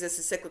everything that exists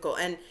is cyclical.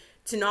 And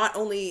to not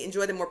only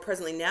enjoy them more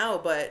presently now,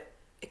 but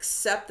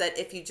accept that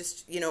if you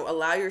just, you know,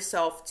 allow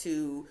yourself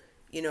to,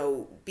 you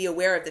know, be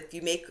aware of that if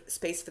you make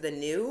space for the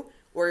new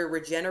or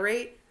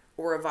regenerate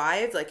or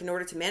revive, like in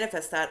order to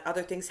manifest that,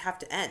 other things have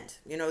to end.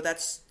 You know,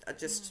 that's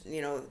just,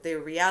 you know, the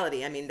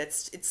reality. I mean,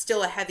 it's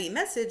still a heavy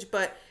message,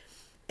 but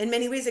in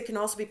many ways it can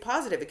also be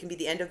positive. It can be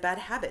the end of bad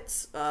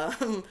habits.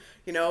 3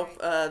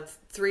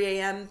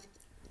 a.m.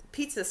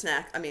 pizza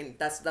snack. I mean,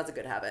 that's a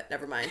good habit.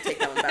 Never mind. Take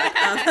that one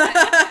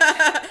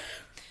back.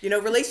 You know,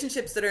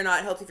 relationships that are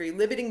not healthy for you,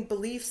 limiting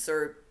beliefs,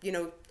 or, you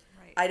know,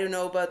 right. I don't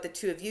know about the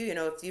two of you, you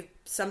know, if you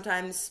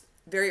sometimes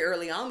very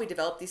early on, we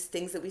develop these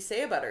things that we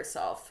say about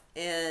ourselves.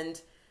 And,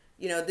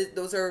 you know,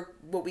 those are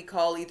what we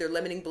call either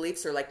limiting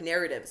beliefs or like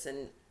narratives.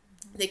 And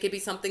they could be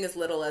something as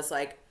little as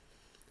like,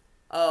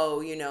 oh,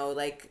 you know,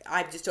 like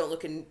I just don't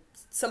look in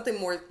something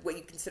more, what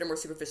you consider more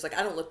superficial. Like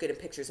I don't look good in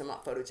pictures. I'm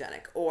not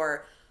photogenic.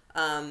 Or,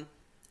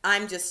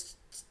 I'm just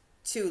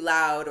too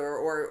loud,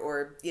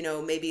 or you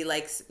know, maybe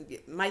like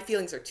my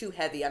feelings are too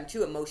heavy, I'm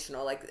too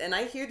emotional, like, and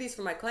I hear these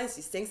from my clients,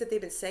 these things that they've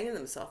been saying to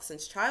themselves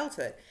since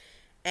childhood.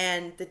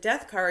 And the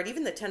Death card,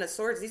 even the Ten of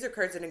Swords, these are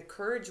cards that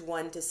encourage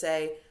one to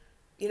say,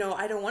 you know,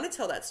 I don't want to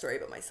tell that story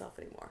about myself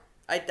anymore.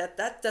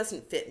 That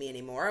doesn't fit me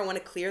anymore. I want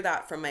to clear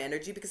that from my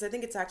energy, because I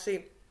think it's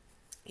actually,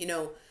 you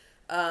know,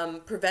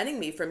 preventing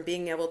me from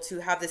being able to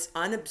have this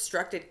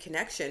unobstructed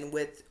connection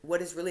with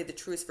what is really the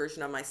truest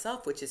version of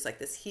myself, which is like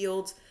this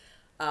healed,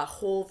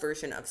 whole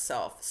version of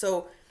self.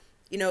 So,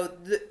 you know,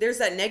 there's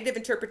that negative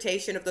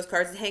interpretation of those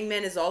cards. The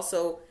Hangman is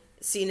also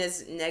seen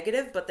as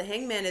negative, but the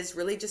Hangman is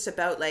really just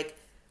about like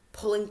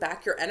pulling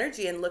back your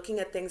energy and looking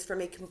at things from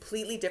a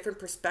completely different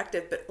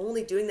perspective, but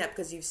only doing that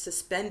because you've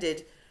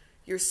suspended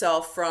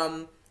yourself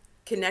from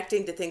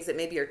connecting to things that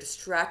maybe are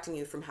distracting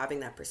you from having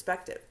that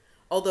perspective.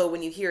 Although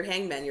when you hear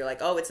Hangman, you're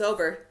like, oh, it's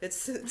over.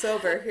 It's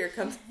over. Here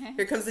comes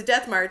the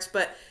death march.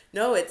 But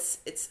no, it's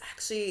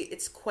actually,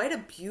 it's quite a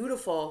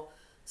beautiful,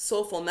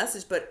 soulful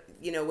message. But,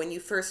 you know, when you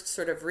first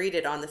sort of read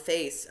it on the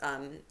face,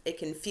 it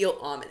can feel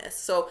ominous.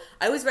 So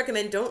I always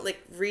recommend, don't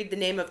like read the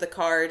name of the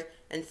card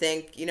and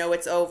think, you know,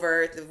 it's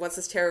over. Once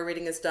this tarot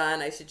reading is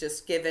done, I should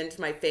just give in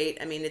to my fate.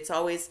 I mean, it's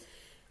always,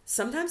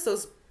 sometimes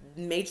those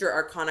major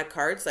arcana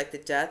cards like the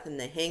Death and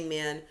the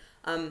Hangman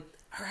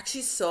are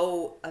actually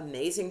so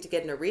amazing to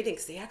get in a reading,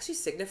 because they actually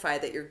signify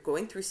that you're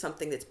going through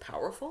something that's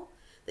powerful,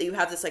 that you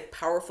have this like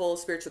powerful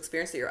spiritual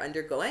experience that you're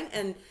undergoing.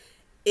 And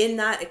in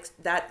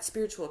that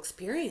spiritual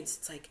experience,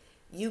 it's like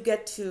you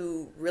get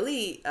to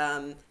really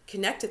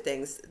connect to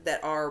things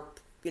that are,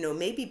 you know,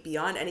 maybe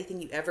beyond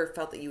anything you ever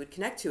felt that you would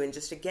connect to, and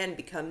just again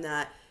become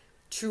that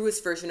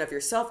truest version of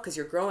yourself, because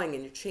you're growing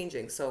and you're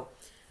changing. So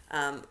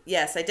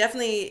yes, I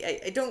definitely,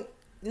 I don't,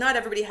 not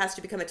everybody has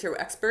to become a tarot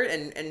expert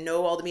and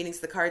know all the meanings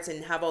of the cards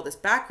and have all this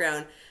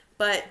background,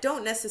 but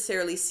don't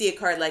necessarily see a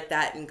card like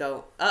that and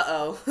go,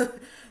 uh-oh,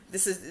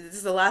 this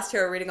is the last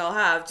tarot reading I'll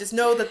have. Just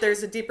know that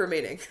there's a deeper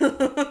meaning.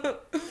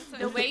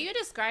 The way you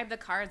describe the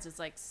cards is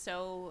like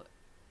so,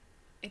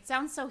 it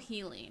sounds so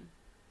healing.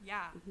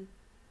 Yeah. Mm-hmm.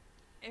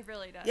 It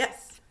really does.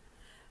 Yes.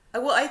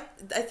 Well, I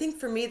think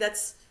for me,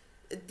 that's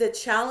the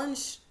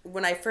challenge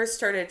when I first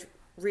started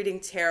reading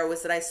tarot,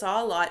 was that I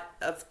saw a lot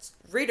of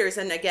readers,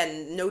 and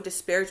again, no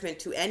disparagement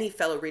to any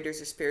fellow readers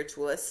or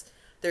spiritualists.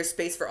 There's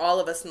space for all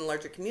of us in the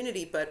larger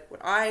community, but what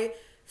I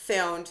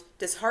found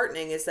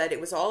disheartening is that it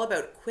was all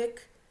about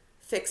quick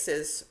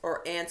fixes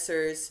or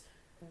answers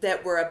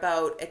that were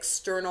about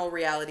external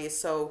realities.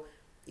 So,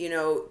 you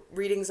know,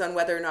 readings on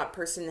whether or not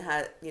person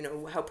had, you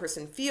know, how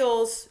person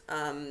feels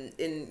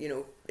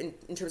in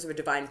terms of a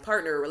divine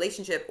partner or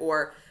relationship,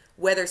 or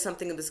whether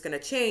something was going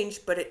to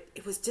change, but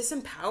it was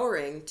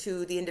disempowering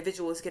to the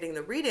individual who was getting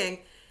the reading.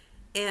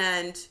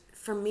 And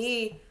for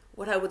me,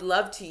 what I would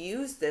love to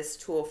use this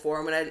tool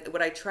for, and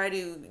what I try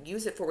to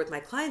use it for with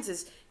my clients,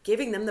 is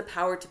giving them the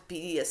power to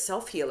be a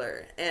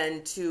self-healer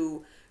and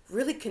to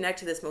really connect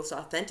to this most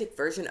authentic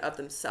version of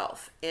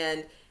themselves.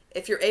 And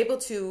if you're able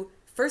to,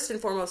 first and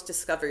foremost,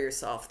 discover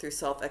yourself through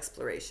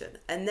self-exploration,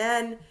 and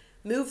then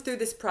move through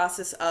this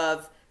process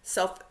of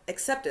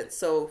self-acceptance.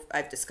 So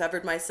I've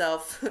discovered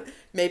myself.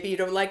 Maybe you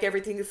don't like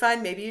everything you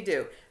find, maybe you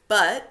do.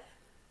 But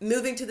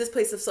moving to this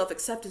place of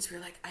self-acceptance where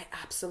you're like, I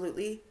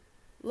absolutely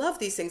love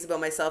these things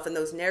about myself, and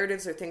those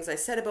narratives or things I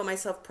said about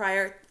myself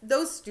prior,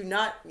 those do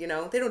not, you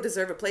know, they don't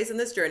deserve a place in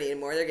this journey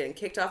anymore. They're getting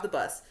kicked off the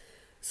bus.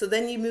 So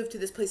then you move to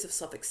this place of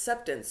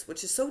self-acceptance,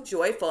 which is so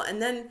joyful.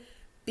 And then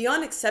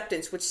beyond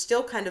acceptance, which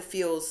still kind of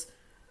feels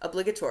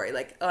obligatory,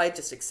 like, oh, I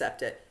just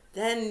accept it.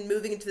 Then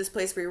moving into this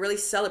place where you're really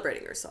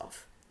celebrating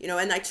yourself. You know,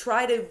 and I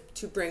try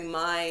to bring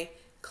my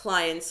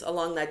clients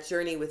along that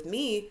journey with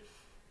me,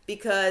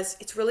 because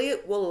it's really,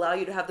 it will allow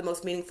you to have the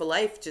most meaningful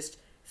life, just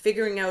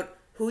figuring out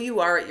who you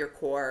are at your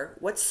core,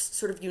 what's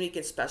sort of unique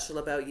and special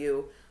about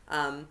you,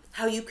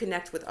 how you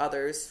connect with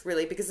others,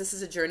 really, because this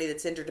is a journey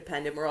that's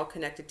interdependent. We're all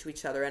connected to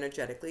each other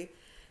energetically.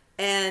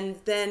 And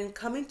then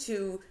coming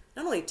to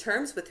not only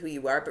terms with who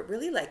you are, but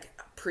really like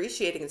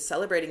appreciating and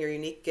celebrating your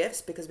unique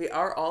gifts, because we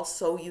are all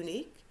so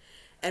unique.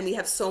 And we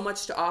have so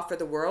much to offer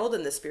the world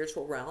in the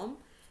spiritual realm.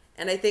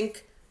 And I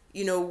think,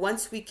 you know,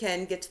 once we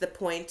can get to the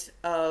point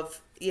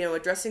of, you know,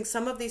 addressing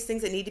some of these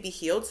things that need to be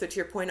healed. So to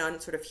your point on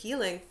sort of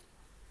healing,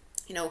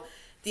 you know,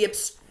 the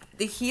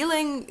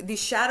healing, the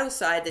shadow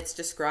side that's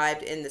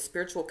described in the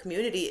spiritual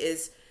community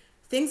is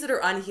things that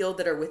are unhealed,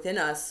 that are within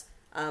us,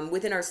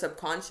 within our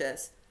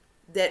subconscious,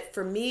 that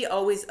for me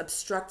always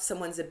obstruct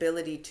someone's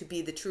ability to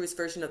be the truest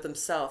version of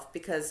themselves,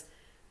 because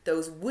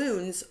those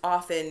wounds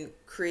often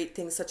create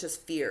things such as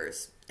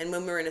fears. And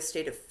when we're in a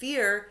state of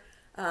fear,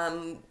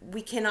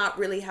 we cannot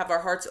really have our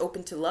hearts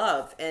open to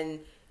love.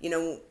 And, you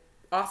know,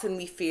 often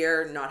we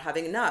fear not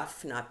having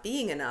enough, not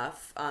being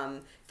enough,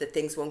 that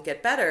things won't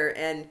get better.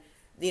 And,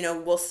 you know,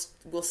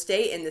 we'll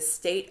stay in the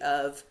state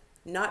of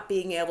not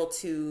being able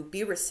to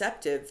be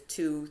receptive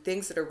to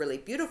things that are really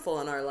beautiful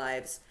in our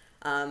lives,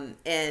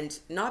 and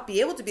not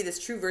be able to be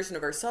this true version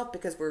of ourselves,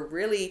 because we're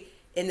really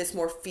in this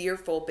more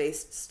fearful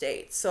based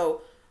state.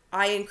 So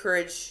I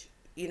encourage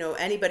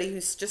anybody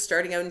who's just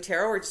starting out in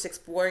tarot or just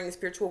exploring the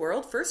spiritual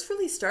world, first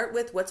really start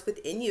with what's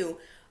within you,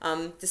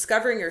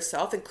 discovering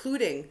yourself,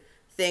 including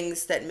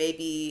things that may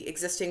be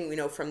existing,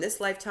 from this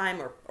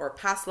lifetime or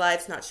past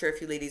lives. Not sure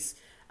if you ladies,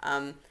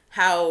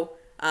 how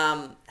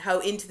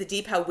into the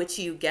deep, how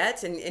witchy you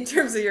get in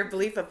terms of your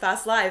belief of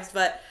past lives.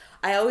 But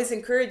I always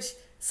encourage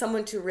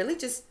someone to really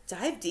just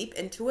dive deep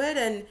into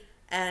it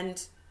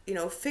and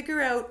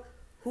figure out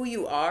who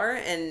you are.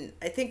 And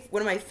I think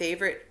one of my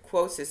favorite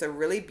quotes is a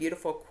really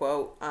beautiful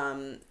quote.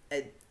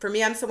 For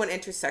me, I'm someone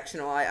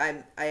intersectional.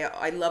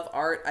 I love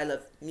art. I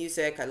love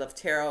music. I love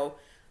tarot.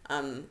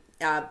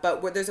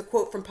 But there's a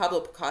quote from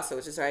Pablo Picasso,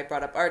 which is why I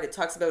brought up art. It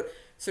talks about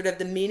sort of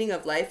the meaning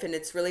of life, and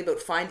it's really about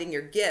finding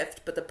your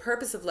gift. But the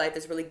purpose of life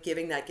is really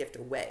giving that gift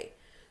away.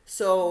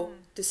 So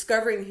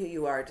discovering who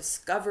you are,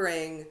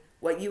 discovering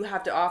what you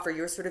have to offer,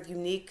 your sort of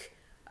unique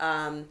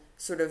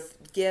sort of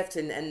gift,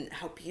 and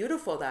how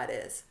beautiful that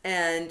is.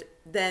 And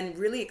then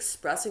really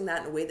expressing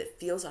that in a way that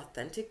feels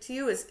authentic to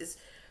you is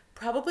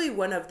probably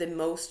one of the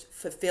most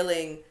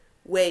fulfilling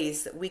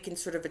ways that we can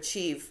sort of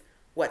achieve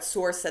what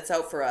Source sets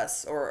out for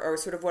us, or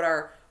sort of what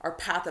our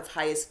path of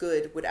highest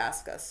good would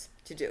ask us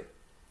to do.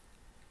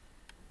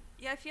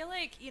 Yeah, I feel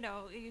like, you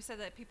said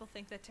that people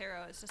think that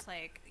tarot is just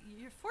like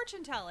your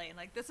fortune telling,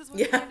 like this is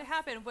what's going to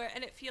happen,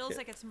 and it feels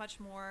like it's much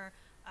more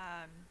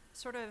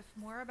sort of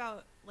more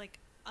about like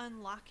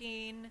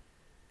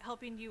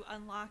helping you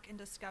unlock and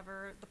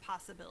discover the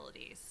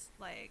possibilities.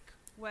 Like,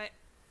 what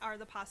are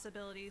the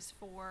possibilities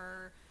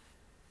for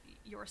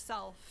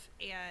yourself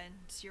and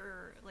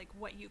your, like,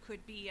 what you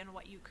could be and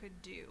what you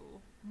could do,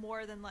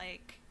 more than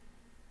like,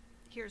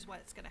 here's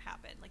what's going to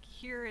happen. Like,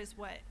 here is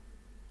what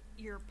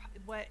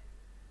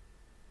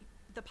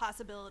the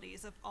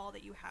possibilities of all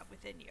that you have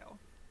within you.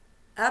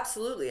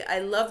 Absolutely. I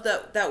love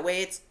that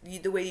way. It's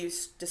the way you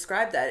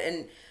describe that.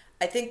 And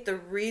I think the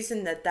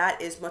reason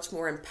that is much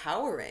more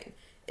empowering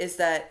is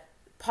that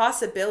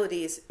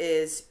possibilities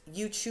is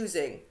you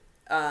choosing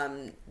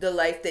the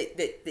life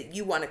that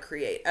you want to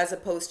create, as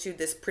opposed to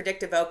this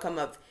predictive outcome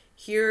of,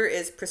 here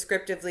is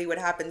prescriptively what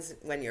happens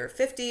when you're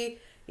 50.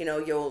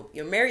 You'll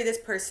marry this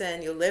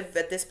person, you'll live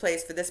at this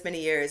place for this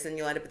many years, and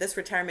you'll end up at this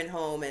retirement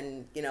home,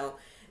 and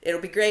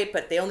it'll be great,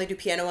 but they only do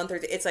piano on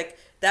Thursday. It's like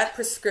that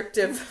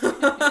prescriptive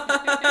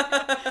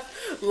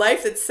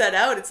life that's set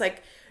out. It's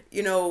like,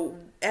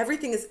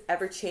 everything is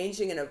ever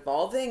changing and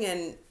evolving.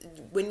 And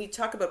when you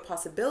talk about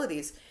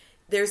possibilities,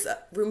 there's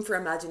room for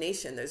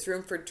imagination. There's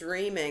room for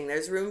dreaming.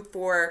 There's room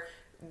for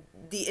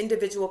the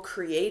individual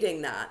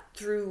creating that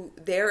through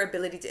their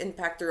ability to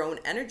impact their own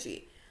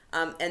energy.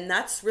 And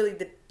that's really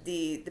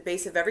the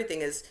base of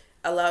everything, is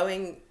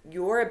allowing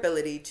your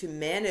ability to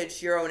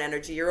manage your own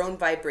energy, your own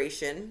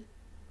vibration,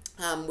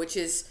 which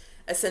is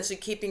essentially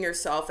keeping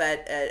yourself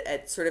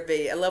at sort of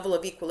a level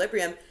of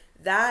equilibrium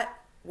that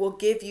will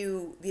give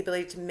you the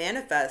ability to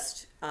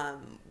manifest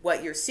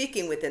what you're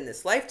seeking within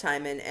this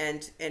lifetime,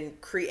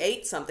 and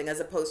create something, as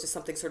opposed to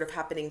something sort of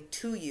happening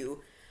to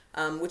you,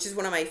 which is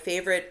one of my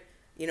favorite,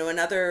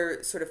 another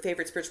sort of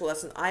favorite spiritual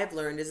lesson I've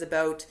learned is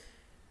about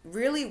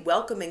really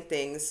welcoming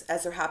things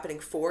as they're happening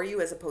for you,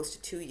 as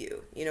opposed to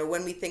you.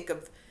 When we think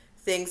of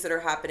things that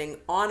are happening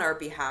on our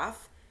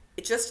behalf,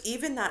 it just,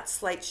 even that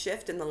slight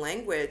shift in the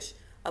language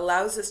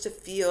allows us to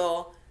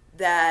feel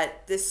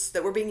that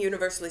we're being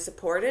universally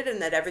supported, and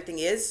that everything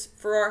is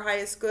for our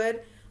highest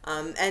good,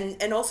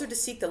 and also to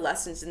seek the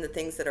lessons in the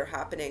things that are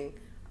happening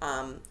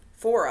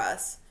for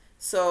us.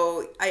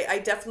 So I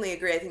definitely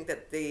agree. I think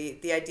that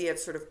the idea of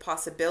sort of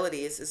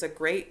possibilities is a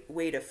great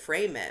way to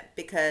frame it,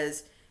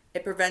 because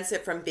it prevents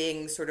it from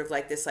being sort of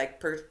like this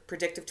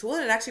predictive tool,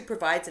 and it actually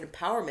provides an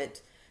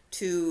empowerment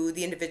to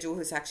the individual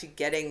who's actually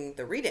getting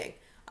the reading,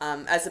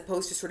 as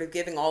opposed to sort of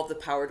giving all of the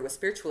power to a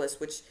spiritualist,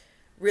 which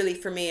really,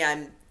 for me,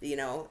 I'm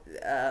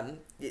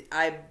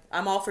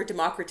all for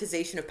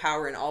democratization of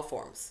power in all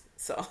forms.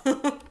 So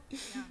Yeah.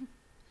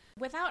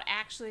 Without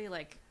actually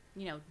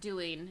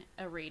doing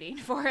a reading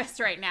for us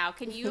right now,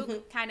 can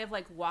you kind of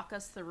walk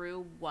us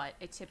through what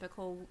a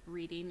typical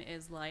reading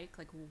is like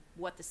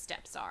what the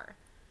steps are?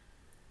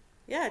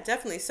 Yeah,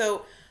 definitely.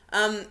 So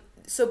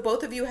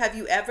both of you, have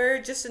you ever,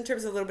 just in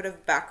terms of a little bit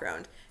of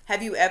background,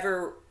 have you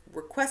ever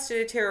requested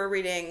a tarot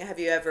reading? Have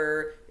you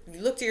ever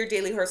looked at your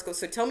daily horoscope?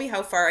 So tell me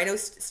how far. I know,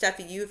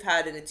 Steffi, you've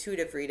had an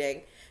intuitive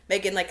reading.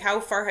 Megan, how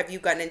far have you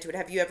gotten into it?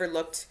 Have you ever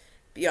looked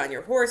beyond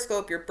your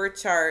horoscope, your birth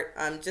chart,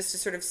 just to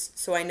sort of,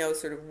 so I know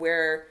sort of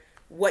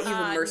what you've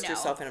immersed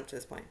yourself in up to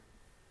this point?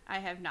 I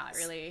have not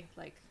really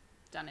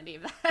done any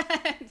of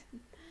that.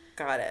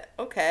 Got it.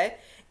 Okay.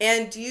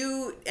 And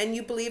you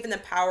believe in the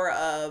power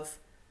of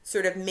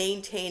sort of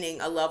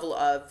maintaining a level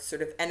of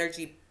sort of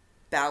energy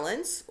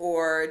balance,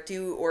 or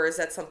is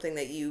that something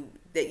that you've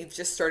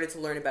just started to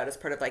learn about as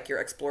part of your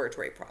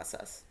exploratory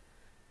process?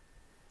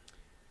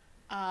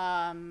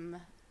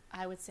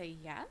 I would say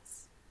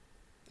yes.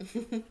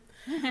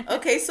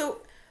 Okay, so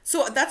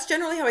that's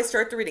generally how I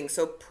start the reading.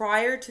 So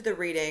prior to the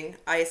reading,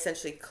 I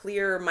essentially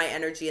clear my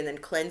energy and then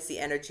cleanse the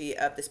energy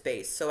of the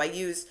space. So I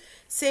use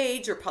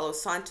sage or Palo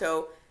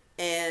Santo,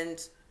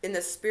 and in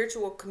the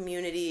spiritual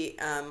community,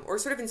 or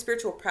sort of in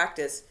spiritual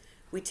practice,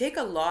 we take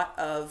a lot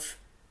of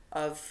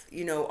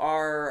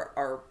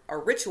our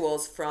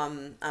rituals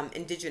from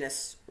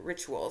indigenous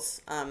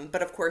rituals,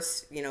 but of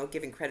course,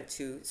 giving credit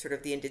to sort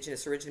of the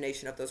indigenous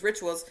origination of those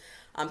rituals.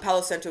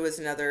 Palo Santo is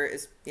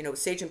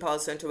sage and Palo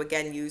Santo,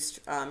 again,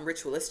 used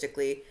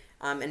ritualistically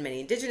in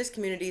many indigenous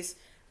communities,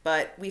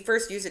 but we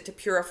first use it to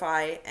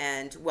purify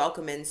and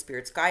welcome in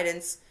spirit's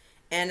guidance.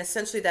 And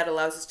essentially that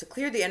allows us to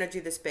clear the energy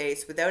of the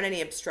space without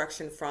any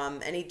obstruction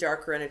from any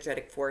darker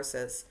energetic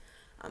forces.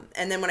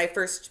 And then when I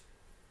first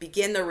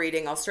begin the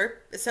reading, I'll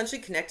start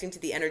essentially connecting to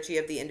the energy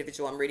of the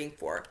individual I'm reading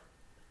for.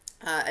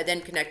 I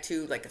then connect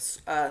to like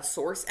a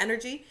source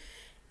energy.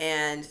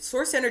 And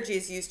source energy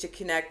is used to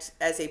connect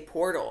as a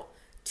portal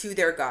to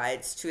their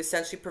guides to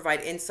essentially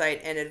provide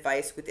insight and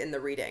advice within the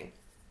reading.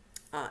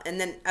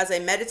 And then as I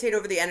meditate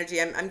over the energy,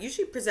 I'm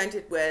usually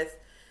presented with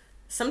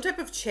some type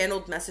of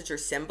channeled message or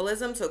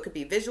symbolism. So it could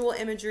be visual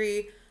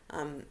imagery.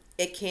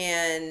 It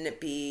can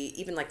be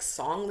even like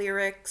song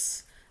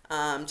lyrics,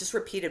 just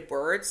repeated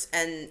words.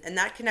 And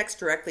that connects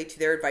directly to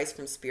their advice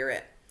from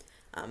spirit.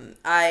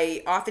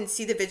 I often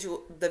see the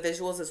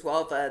visuals as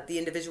well of the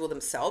individual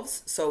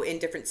themselves. So in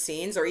different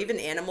scenes, or even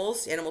animal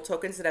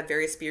tokens that have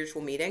various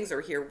spiritual meanings, or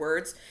hear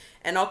words.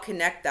 And I'll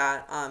connect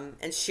that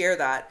and share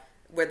that,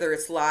 whether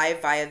it's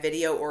live, via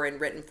video, or in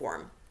written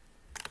form.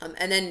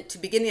 And then to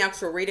begin the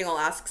actual reading, I'll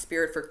ask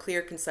spirit for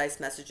clear, concise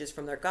messages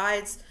from their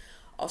guides.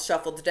 I'll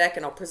shuffle the deck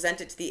and I'll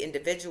present it to the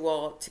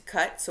individual to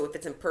cut. So if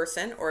it's in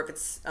person, or if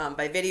it's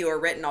by video or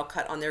written, I'll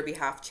cut on their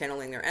behalf,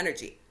 channeling their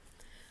energy.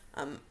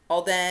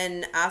 I'll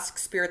then ask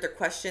spirit their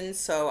questions.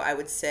 So I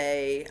would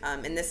say,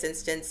 in this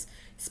instance,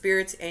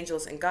 spirits,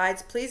 angels, and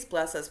guides, please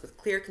bless us with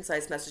clear,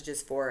 concise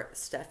messages for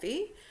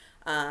Steffi.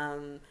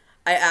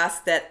 I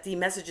ask that the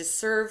messages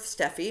serve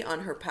Steffi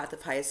on her path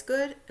of highest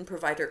good and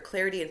provide her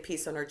clarity and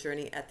peace on her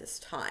journey at this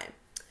time.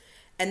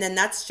 And then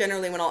that's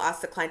generally when I'll ask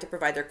the client to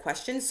provide their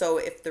questions. So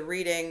if the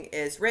reading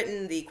is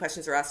written, the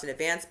questions are asked in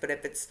advance, but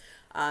if it's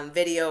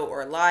video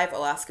or live,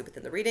 I'll ask it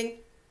within the reading.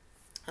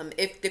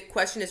 If the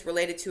question is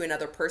related to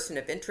another person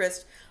of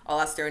interest,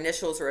 I'll ask their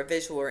initials or a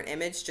visual or an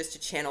image just to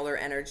channel their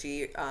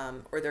energy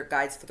or their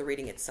guides for the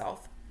reading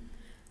itself.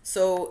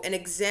 So an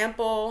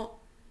example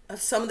of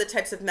some of the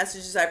types of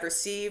messages I've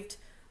received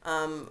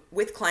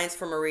with clients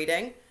from a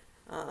reading,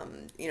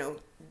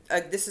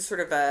 this is sort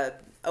of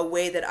a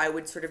way that I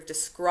would sort of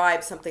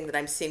describe something that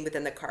I'm seeing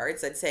within the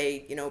cards. I'd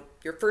say,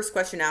 your first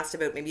question asked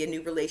about maybe a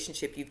new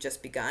relationship you've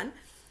just begun.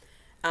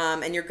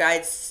 And your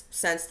guides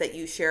sense that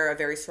you share a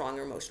very strong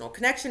emotional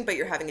connection, but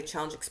you're having a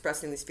challenge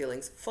expressing these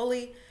feelings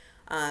fully.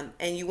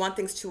 And you want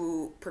things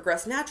to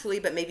progress naturally,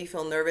 but maybe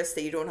feel nervous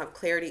that you don't have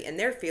clarity in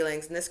their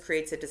feelings, and this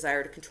creates a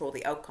desire to control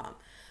the outcome.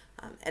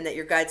 And that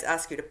your guides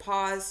ask you to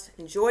pause,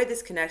 enjoy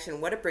this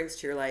connection, what it brings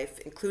to your life,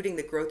 including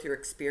the growth you're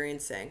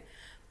experiencing,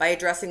 by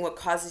addressing what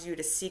causes you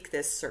to seek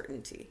this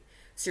certainty.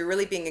 So you're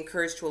really being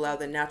encouraged to allow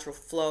the natural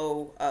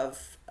flow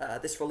of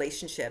this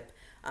relationship,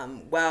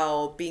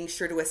 while being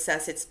sure to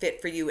assess its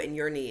fit for you and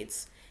your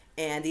needs,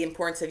 and the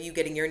importance of you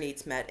getting your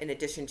needs met in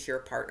addition to your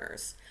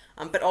partner's.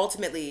 But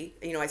ultimately,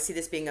 I see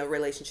this being a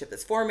relationship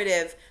that's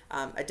formative,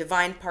 a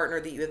divine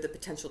partner that you have the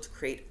potential to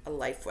create a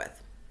life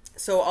with.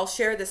 So I'll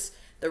share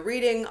the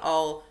reading.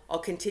 I'll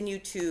continue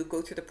to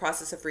go through the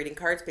process of reading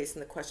cards based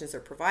on the questions that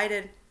are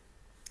provided.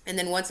 And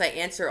then once I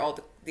answer all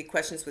the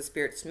questions with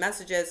spirit's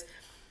messages,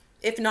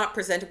 if not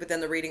presented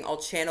within the reading, I'll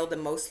channel the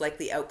most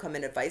likely outcome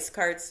and advice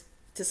cards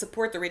to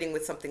support the reading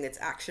with something that's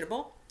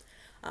actionable.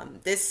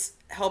 This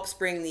helps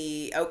bring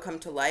the outcome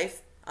to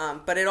life,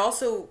 but it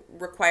also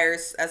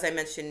requires, as I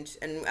mentioned,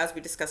 and as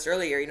we discussed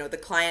earlier, the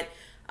client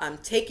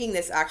taking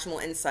this actionable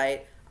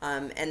insight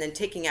and then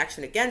taking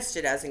action against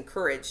it as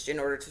encouraged in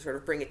order to sort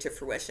of bring it to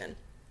fruition.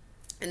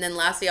 And then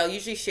lastly, I'll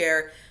usually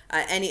share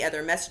any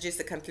other messages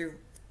that come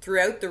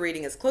throughout the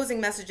reading as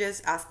closing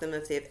messages, ask them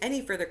if they have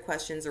any further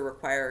questions or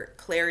require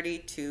clarity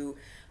to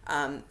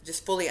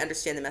just fully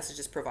understand the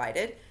messages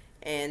provided.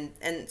 And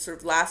sort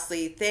of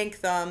lastly,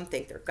 thank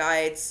their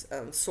guides,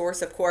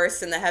 source, of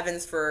course, in the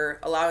heavens for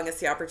allowing us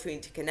the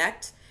opportunity to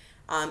connect,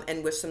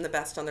 and wish them the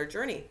best on their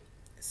journey.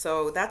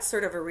 So that's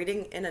sort of a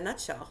reading in a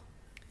nutshell.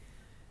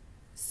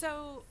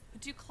 So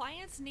do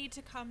clients need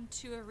to come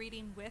to a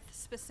reading with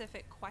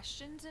specific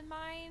questions in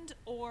mind,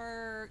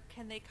 or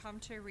can they come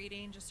to a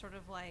reading just sort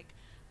of like,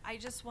 I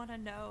just want to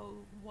know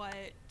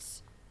what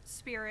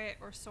spirit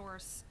or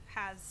source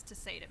has to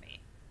say to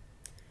me?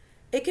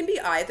 It can be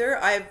either.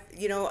 I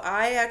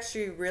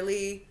actually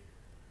really,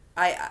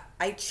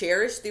 I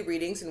cherish the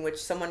readings in which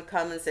someone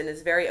comes and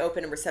is very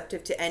open and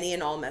receptive to any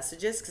and all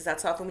messages, because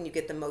that's often when you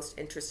get the most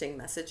interesting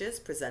messages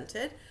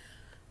presented.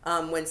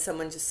 When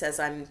someone just says,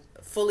 I'm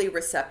fully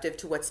receptive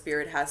to what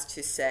spirit has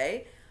to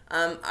say.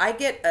 I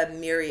get a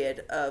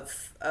myriad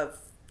of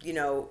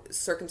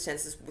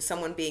circumstances with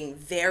someone being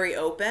very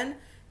open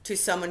to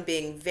someone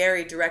being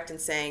very direct and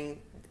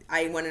saying,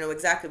 I want to know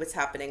exactly what's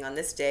happening on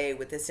this day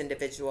with this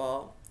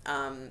individual,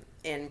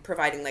 and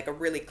providing like a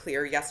really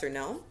clear yes or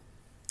no.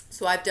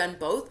 So I've done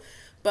both,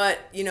 but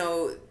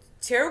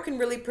tarot can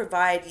really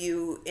provide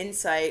you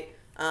insight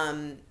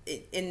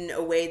in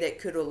a way that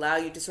could allow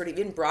you to sort of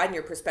even broaden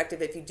your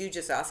perspective if you do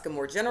just ask a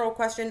more general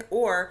question,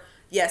 or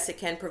yes, it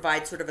can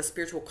provide sort of a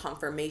spiritual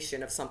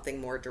confirmation of something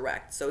more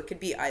direct. So it could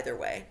be either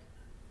way.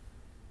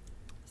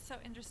 So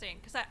interesting,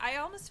 because I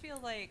almost feel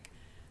like,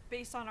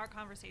 based on our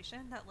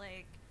conversation, that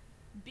like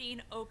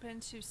being open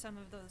to some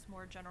of those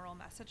more general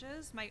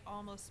messages might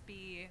almost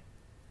be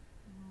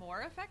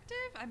more effective.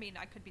 I mean,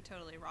 I could be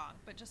totally wrong,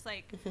 but just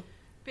like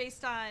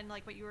based on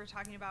like what you were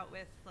talking about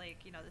with like,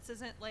 you know, this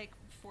isn't like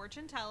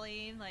fortune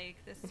telling, like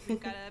this, you've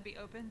got to be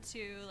open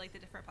to like the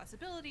different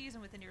possibilities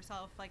and within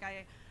yourself. Like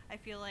I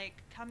feel like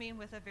coming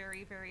with a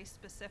very, very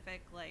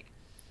specific, like,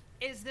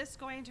 is this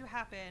going to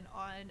happen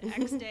on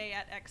X day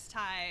at X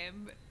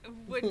time,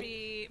 would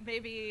be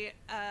maybe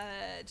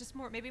just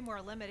maybe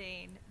more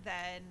limiting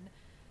than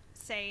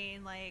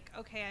saying like,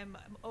 okay, I'm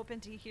open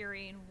to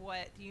hearing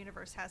what the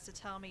universe has to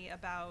tell me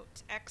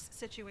about X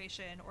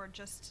situation, or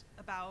just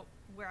about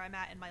where I'm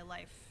at in my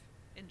life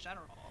in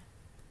general.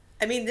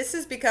 I mean, this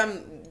has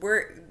become,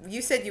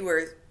 you said you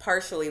were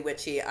partially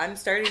witchy. I'm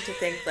starting to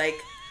think like,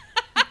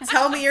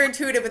 tell me you're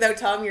intuitive without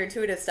telling me you're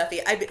intuitive,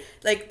 Steffi.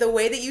 Like the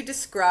way that you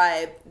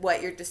describe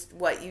what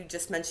you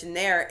just mentioned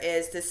there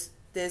is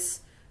this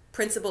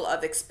principle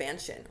of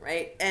expansion,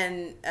 right?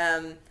 And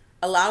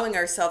allowing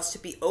ourselves to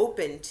be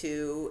open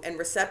to and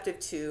receptive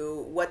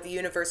to what the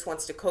universe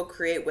wants to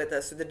co-create with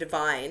us, or the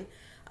divine.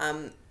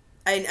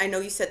 I know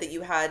you said that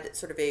you had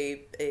sort of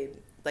a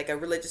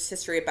religious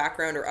history, a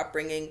background or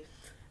upbringing.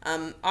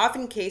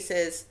 Often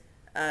cases,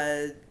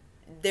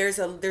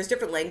 there's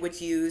different language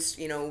used,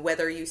 you know,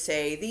 whether you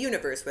say the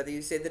universe, whether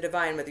you say the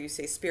divine, whether you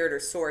say spirit or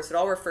source, it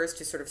all refers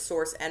to sort of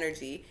source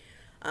energy.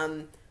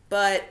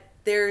 But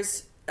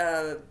there's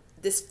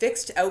this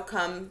fixed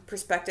outcome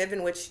perspective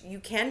in which you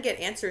can get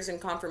answers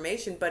and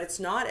confirmation, but it's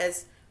not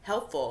as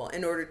helpful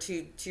in order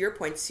to your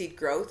point, seed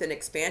growth and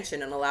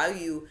expansion and allow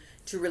you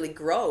to really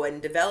grow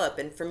and develop.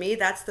 And for me,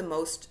 that's the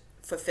most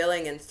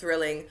fulfilling and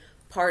thrilling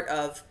part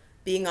of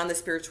being on the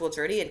spiritual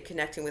journey and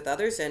connecting with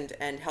others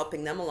and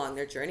helping them along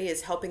their journey,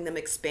 is helping them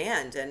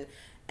expand.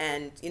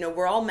 And you know,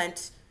 we're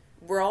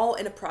all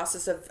in a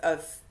process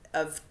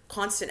of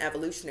constant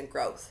evolution and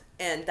growth.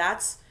 And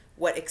that's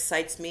what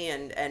excites me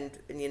and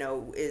you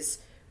know, is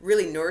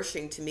really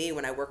nourishing to me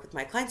when I work with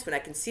my clients, when I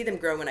can see them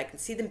grow, when I can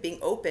see them being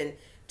open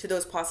to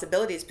those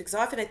possibilities. Because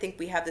often I think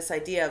we have this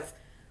idea of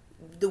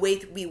the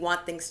way we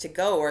want things to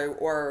go,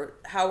 or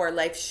how our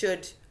life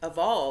should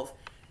evolve.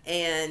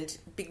 And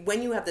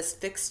when you have this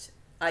fixed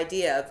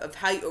idea of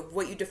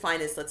what you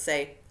define as, let's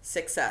say,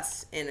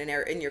 success in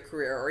your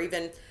career, or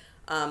even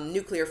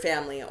nuclear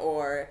family,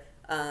 or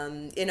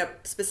in a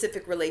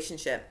specific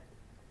relationship,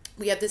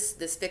 we have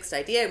this fixed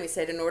idea, and we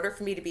said, in order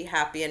for me to be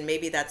happy, and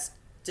maybe that's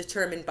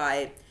determined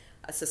by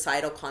a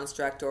societal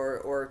construct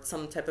or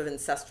some type of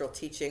ancestral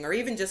teaching, or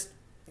even just,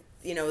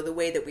 you know, the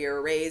way that we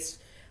were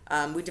raised,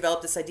 we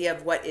developed this idea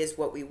of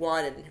what we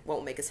want and what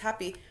will make us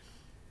happy.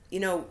 You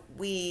know,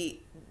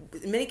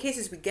 in many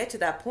cases we get to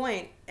that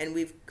point and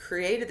we've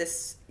created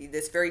this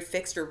very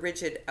fixed or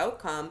rigid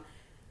outcome,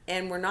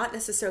 and we're not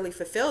necessarily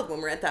fulfilled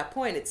when we're at that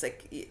point. It's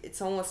like,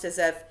 it's almost as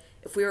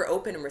if we were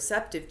open and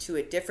receptive to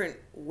a different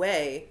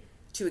way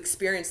to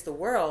experience the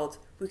world,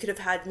 we could have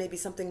had maybe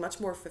something much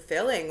more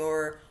fulfilling,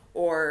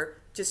 or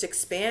just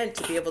expand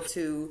to be able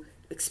to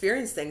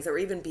experience things that were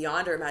even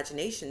beyond our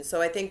imagination.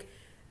 So I think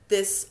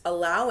this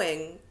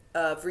allowing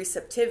of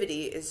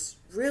receptivity is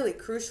really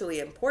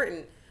crucially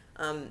important,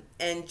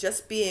 and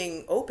just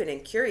being open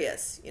and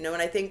curious, you know.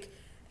 And I think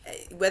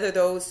whether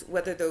those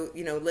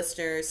you know,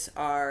 listeners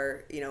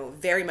are, you know,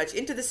 very much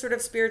into this sort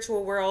of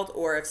spiritual world,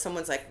 or if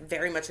someone's like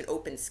very much an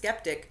open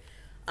skeptic,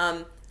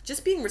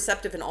 just being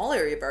receptive in all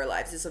areas of our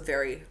lives is a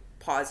very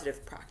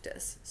positive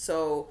practice.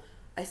 So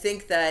I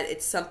think that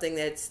it's something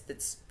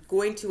that's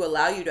going to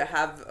allow you to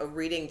have a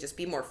reading just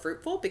be more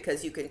fruitful,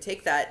 because you can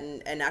take that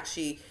and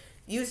actually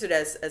use it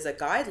as a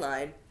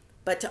guideline,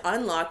 but to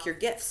unlock your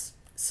gifts.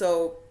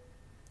 So,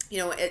 you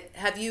know,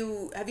 have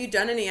you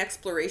done any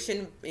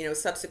exploration, you know,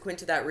 subsequent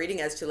to that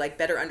reading, as to like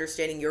better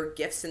understanding your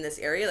gifts in this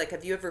area? Like,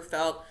 have you ever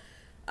felt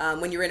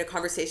when you were in a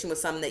conversation with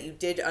someone that you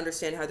did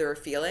understand how they were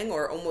feeling,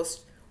 or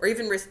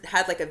even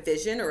had like a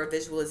vision or a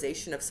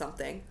visualization of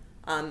something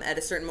at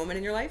a certain moment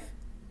in your life?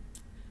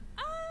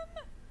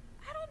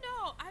 I don't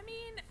know. I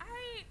mean,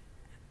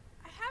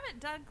 I haven't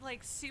dug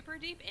like super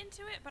deep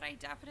into it, but I'll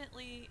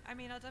definitely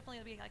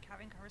be like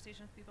having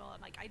conversations with people,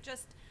 and like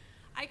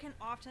I can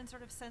often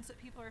sort of sense what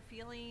people are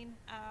feeling.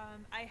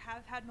 I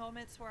have had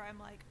moments where I'm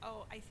like,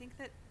 oh, I think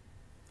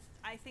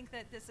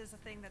that this is a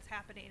thing that's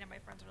happening, and my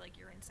friends are like,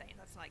 you're insane.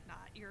 That's like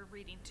not, you're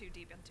reading too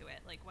deep into it,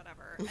 like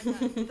whatever. And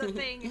then the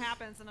thing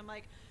happens, and I'm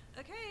like,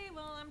 okay,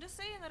 well, I'm just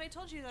saying that I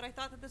told you that I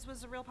thought that this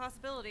was a real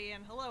possibility,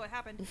 and hello, it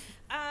happened.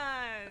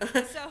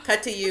 So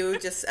cut to you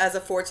just as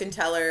a fortune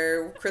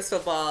teller, crystal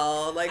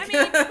ball, like. I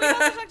mean, we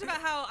also talked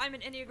about how I'm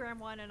an Enneagram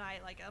 1, and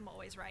I'm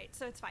always right,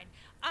 so it's fine.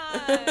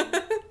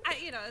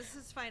 You know, this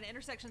is fine.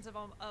 Intersections of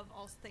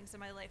all things in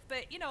my life,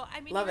 but you know, I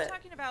mean, Love you were it.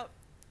 talking about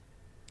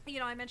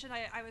I mentioned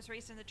I was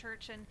raised in the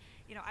church, and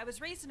I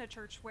was raised in a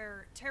church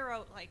where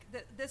tarot, like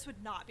this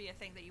would not be a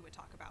thing that you would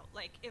talk about.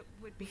 Like it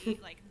would be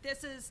like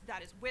that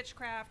is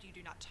witchcraft. You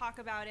do not talk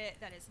about it.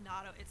 It's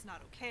not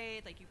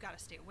okay. Like you've got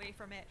to stay away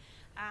from it.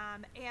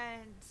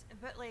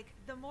 But like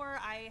the more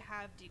I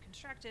have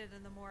deconstructed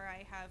and the more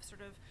I have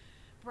sort of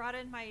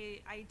broadened my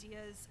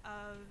ideas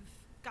of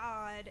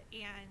God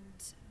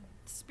and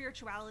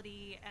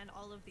spirituality and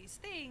all of these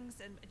things,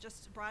 and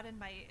just broaden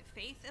my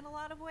faith in a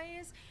lot of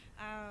ways.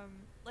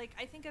 Like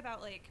I think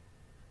about like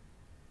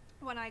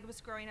when I was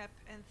growing up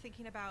and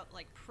thinking about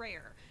like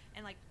prayer,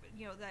 and like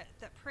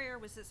that prayer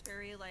was this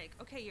very like,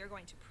 okay, you're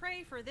going to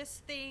pray for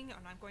this thing,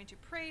 and I'm going to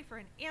pray for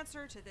an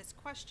answer to this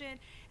question,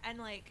 and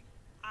like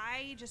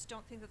I just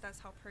don't think that that's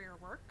how prayer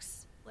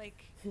works,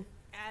 like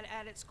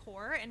at its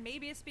core. And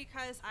maybe it's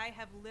because I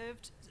have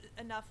lived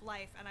enough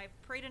life and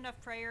I've prayed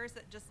enough prayers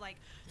that just like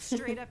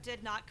straight up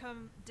did not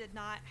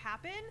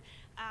happen,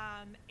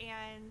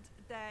 and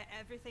that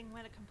everything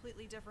went a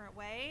completely different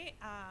way.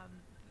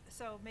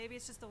 So maybe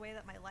it's just the way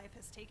that my life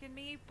has taken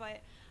me,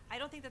 but I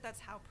don't think that that's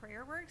how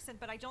prayer works.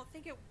 But I don't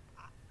think it,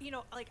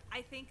 like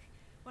I think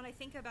when I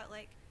think about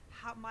like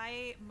how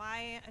my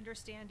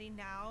understanding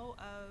now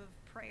of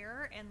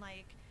prayer, and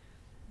like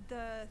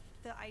the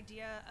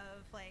idea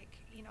of like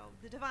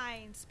the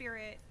divine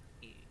spirit,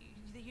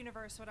 the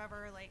universe,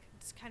 whatever, like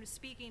it's kind of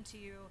speaking to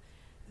you,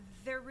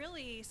 they're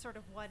really sort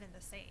of one and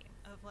the same.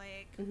 Of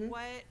like,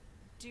 what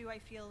do I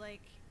feel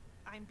like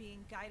I'm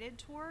being guided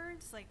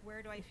towards? Like,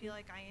 where do I feel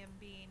like I am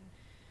being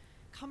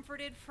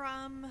comforted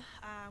from?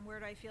 Where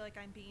do I feel like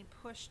I'm being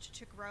pushed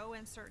to grow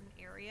in certain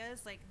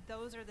areas? Like,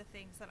 those are the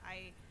things that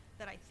I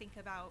think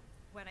about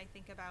when I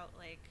think about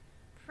like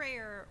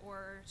prayer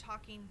or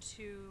talking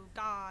to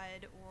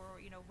God, or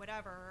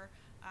whatever.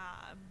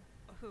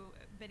 Who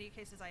in many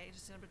cases I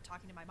just end up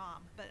talking to my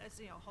mom, but it's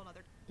a whole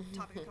other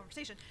topic of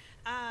conversation.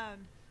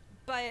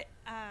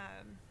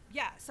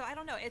 Yeah, so I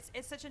don't know.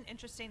 It's such an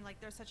interesting, like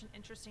there's such an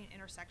interesting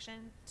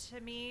intersection to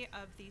me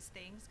of these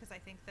things, because I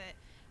think that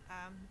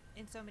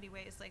in so many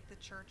ways, like the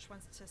church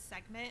wants to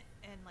segment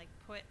and like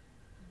put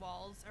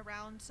walls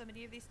around so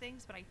many of these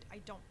things, but I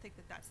don't think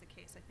that that's the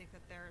case. I think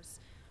that there's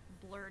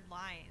blurred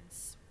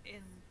lines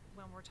in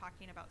when we're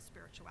talking about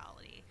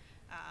spirituality,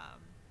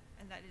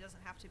 and that it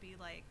doesn't have to be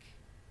like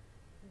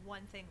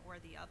one thing or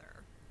the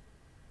other.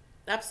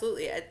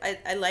 Absolutely.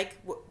 I like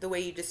the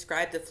way you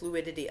describe the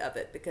fluidity of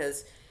it,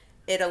 because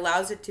it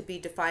allows it to be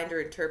defined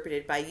or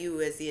interpreted by you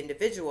as the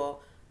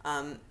individual.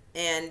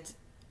 And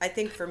I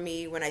think for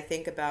me, when I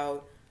think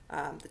about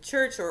the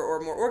church or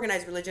more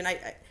organized religion,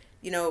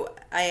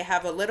 I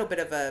have a little bit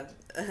of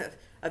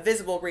a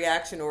visible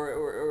reaction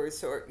or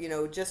sort,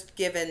 just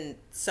given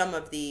some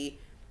of the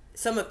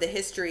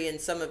history and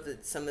some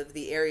of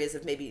the areas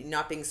of maybe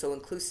not being so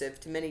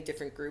inclusive to many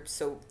different groups.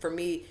 So for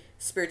me,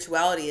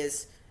 spirituality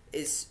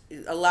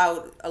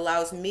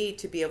allows me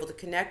to be able to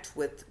connect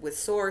with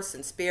source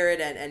and spirit,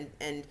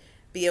 and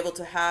be able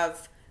to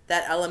have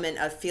that element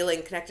of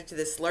feeling connected to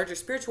this larger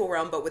spiritual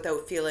realm, but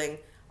without feeling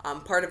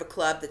part of a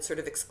club that sort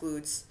of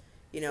excludes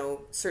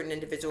certain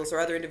individuals or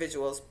other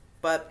individuals.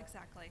 But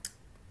exactly.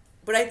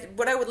 But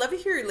what I would love to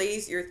hear,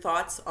 ladies, your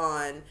thoughts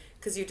on,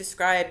 because you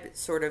described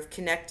sort of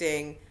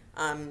connecting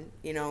to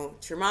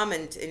your mom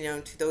and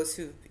to those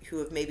who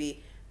have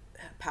maybe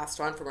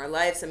passed on from our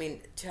lives. I mean,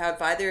 to have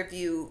either of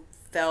you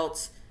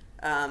felt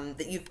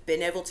that you've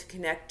been able to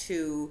connect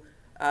to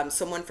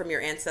someone from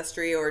your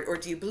ancestry, or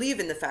do you believe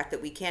in the fact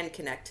that we can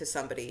connect to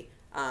somebody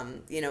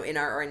in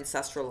our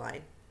ancestral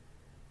line?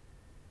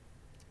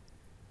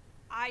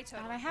 I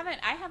totally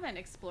I haven't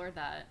explored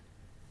that.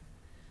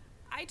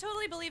 I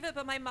totally believe it,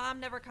 but my mom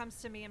never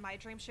comes to me in my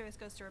dream. She always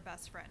goes to her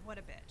best friend. What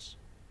a bitch.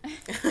 No,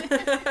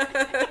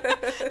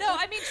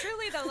 I mean,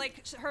 truly though,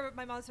 like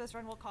my mom's best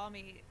friend will call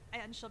me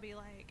and she'll be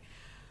like,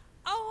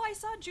 oh, I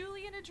saw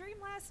Julie in a dream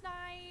last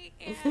night,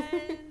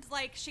 and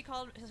like she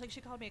called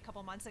me a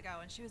couple months ago,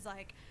 and she was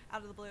like,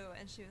 out of the blue,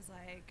 and she was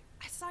like,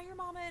 I saw your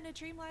mama in a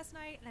dream last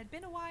night, and it'd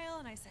been a while,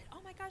 and I said, oh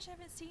my gosh, I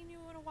haven't seen you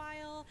in a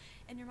while,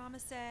 and your mama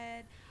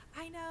said,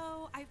 I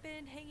know, I've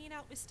been hanging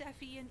out with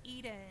Steffi and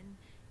Eden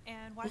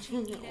and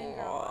watching Eden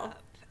grow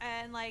up,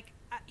 and like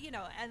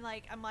and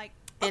like I'm like,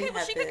 okay,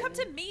 well, she could come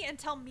to me and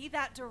tell me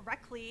that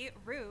directly.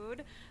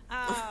 Rude.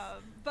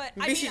 But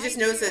maybe she just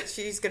knows that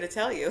she's going to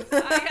tell you.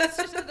 I guess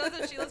she just knows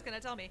that Sheila's going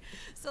to tell me.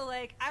 So,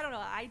 like, I don't know.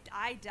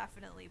 I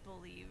definitely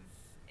believe.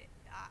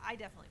 I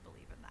definitely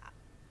believe in that.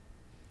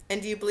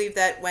 And do you believe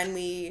that when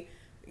we,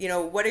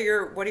 what are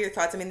your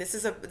thoughts? I mean, this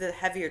is the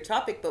heavier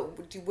topic, but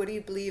what do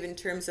you believe in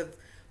terms of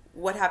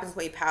what happens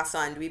when you pass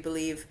on? Do we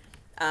believe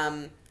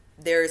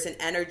there's an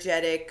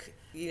energetic,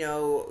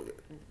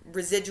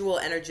 residual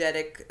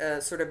energetic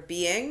sort of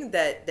being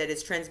that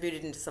is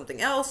transmuted into something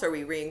else? Are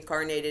we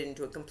reincarnated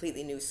into a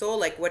completely new soul?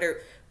 Like, what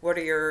are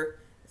your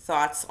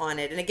thoughts on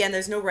it? And again,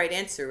 there's no right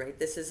answer, right?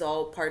 This is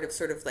all part of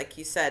sort of, like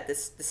you said, the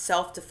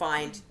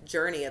self-defined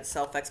journey of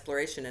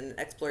self-exploration and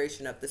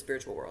exploration of the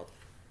spiritual world.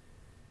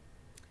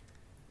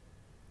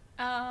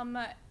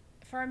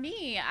 For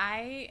me,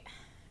 I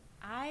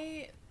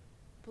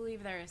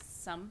believe there is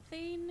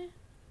something.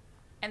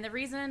 And the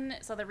reason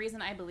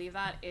I believe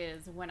that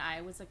is when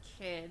I was a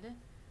kid,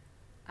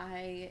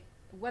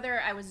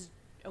 whether I was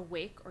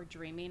awake or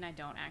dreaming, I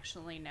don't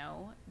actually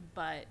know,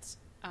 but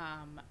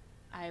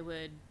I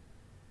would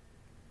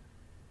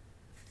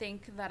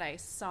think that I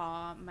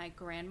saw my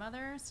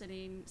grandmother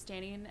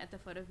standing at the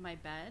foot of my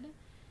bed.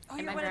 Oh,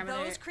 you're one of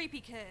those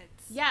creepy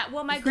kids. Yeah,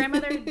 well, my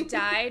grandmother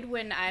died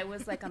when I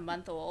was like a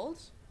month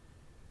old.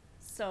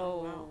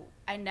 So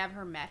I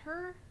never met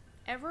her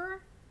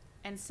ever.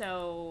 And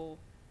so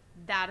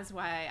that is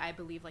why I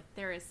believe like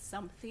there is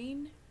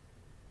something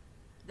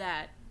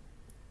that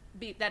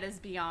is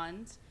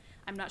beyond.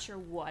 I'm not sure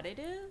what it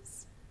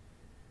is.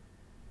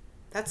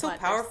 That's so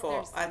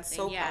powerful. That's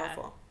so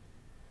powerful.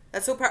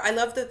 That's so powerful. I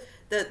love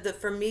the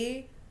for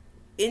me,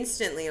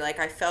 instantly, like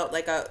I felt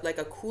like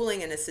a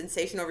cooling and a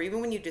sensation over, even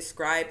when you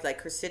described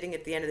like her sitting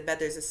at the end of the bed,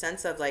 there's a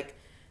sense of like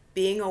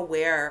being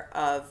aware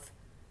of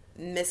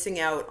missing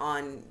out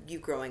on you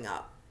growing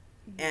up,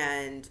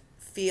 and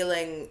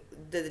feeling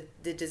the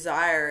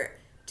desire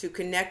to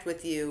connect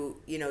with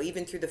you, you know,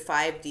 even through the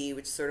 5D,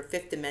 which is sort of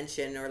fifth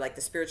dimension, or like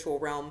the spiritual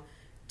realm,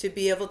 to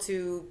be able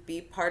to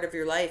be part of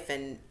your life.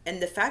 And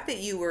the fact that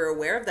you were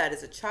aware of that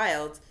as a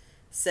child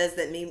says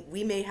that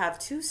we may have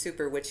 2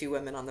 super witchy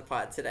women on the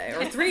pod today,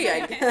 or 3.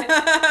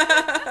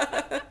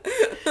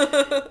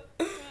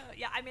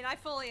 Yeah, I mean, I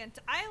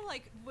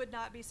would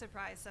not be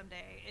surprised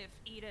someday if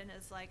Eden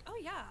is like, oh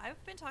yeah,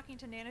 I've been talking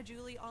to Nana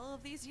Julie all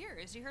of these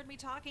years. You heard me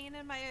talking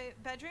in my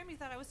bedroom? You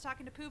thought I was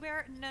talking to Pooh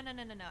Bear? No.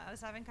 I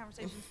was having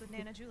conversations with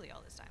Nana Julie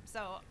all this time.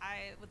 So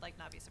I would like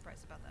not be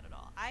surprised about that at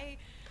all. I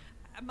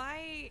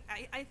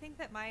think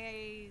that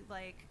my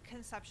like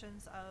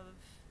conceptions of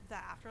the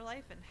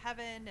afterlife and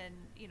heaven, and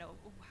you know,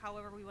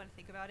 however we want to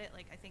think about it,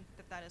 like I think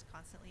that is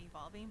constantly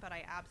evolving, but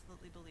I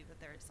absolutely believe that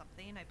there is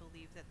something. I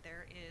believe that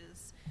there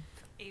is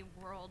a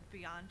world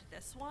beyond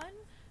this one,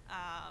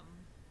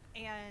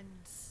 and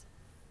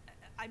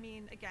I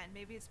mean, again,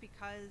 maybe it's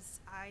because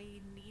I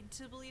need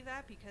to believe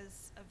that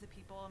because of the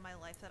people in my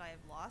life that I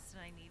have lost,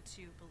 and I need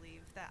to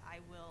believe that I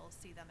will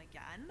see them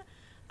again,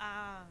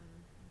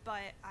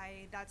 but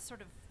that's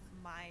sort of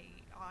my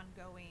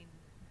ongoing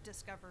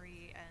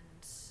discovery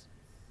and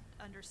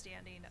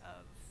understanding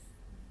of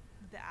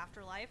the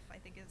afterlife. I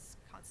think is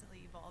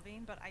constantly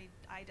evolving, but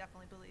I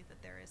definitely believe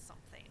that there is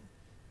something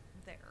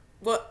there.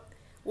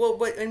 Well,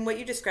 what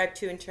you described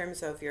too in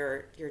terms of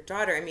your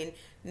daughter, I mean,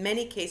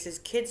 many cases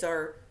kids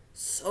are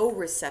so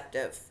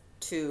receptive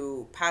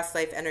to past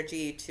life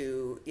energy,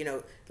 to, you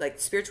know, like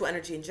spiritual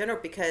energy in general,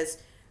 because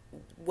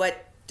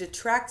what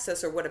detracts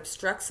us or what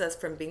obstructs us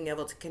from being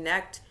able to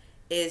connect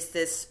is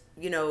this,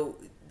 you know,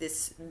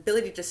 this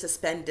ability to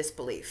suspend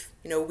disbelief.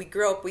 You know, we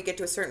grow up, we get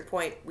to a certain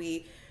point,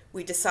 we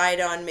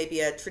decide on maybe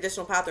a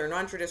traditional path or a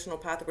non-traditional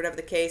path or whatever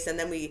the case, and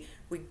then we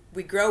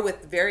grow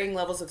with varying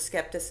levels of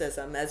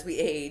skepticism as we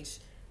age.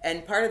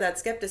 And part of that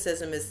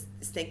skepticism is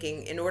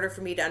thinking, in order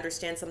for me to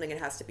understand something, it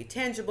has to be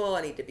tangible.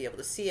 I need to be able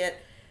to see it.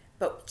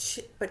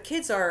 But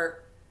kids are,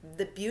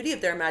 the beauty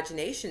of their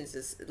imaginations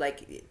is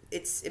like,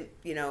 it's,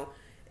 you know,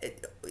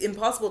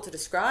 impossible to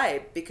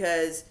describe,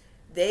 because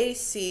they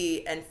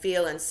see and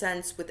feel and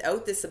sense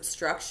without this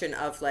obstruction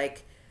of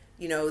like,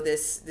 you know,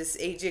 this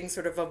aging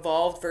sort of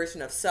evolved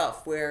version of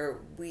self, where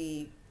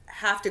we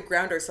have to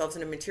ground ourselves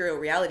in a material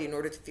reality in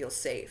order to feel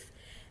safe.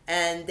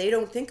 And they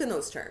don't think in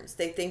those terms.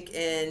 They think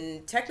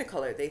in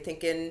Technicolor. They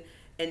think in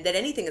that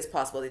anything is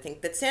possible. They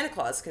think that Santa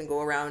Claus can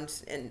go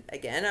around. And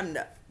again, I'm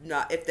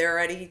not if they're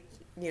already,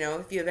 you know,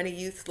 if you have any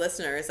youth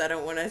listeners, I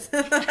don't want to.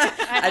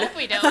 I hope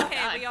we don't.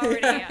 Okay, we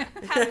already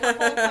had a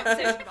whole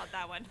conversation about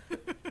that one.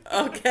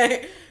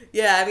 Okay,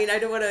 yeah. I mean, I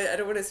don't want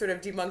to sort of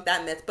debunk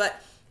that myth,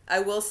 but I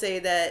will say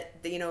that,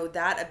 you know,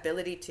 that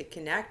ability to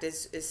connect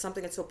is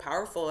something that's so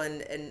powerful.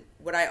 And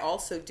what I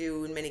also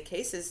do in many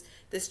cases,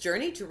 this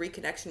journey to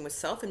reconnection with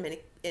self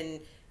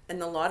in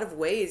a lot of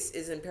ways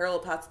is in parallel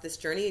paths to this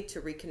journey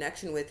to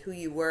reconnection with who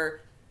you were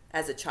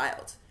as a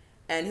child.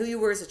 And who you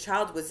were as a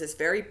child was this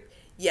very,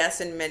 yes,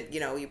 and meant, you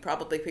know, you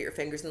probably put your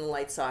fingers in the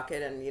light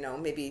socket and, you know,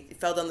 maybe you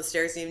fell down the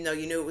stairs even though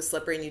you knew it was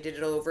slippery and you did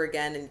it all over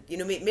again, and, you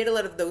know, made a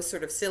lot of those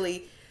sort of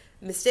silly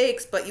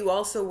mistakes. But you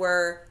also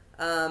were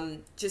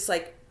just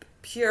like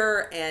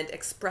pure and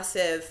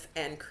expressive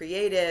and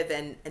creative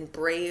and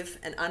brave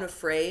and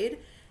unafraid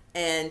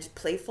and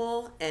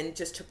playful and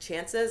just took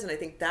chances. And I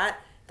think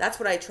that's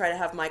what I try to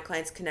have my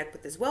clients connect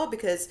with as well,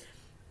 because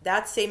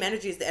that same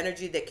energy is the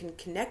energy that can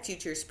connect you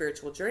to your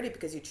spiritual journey,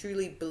 because you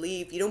truly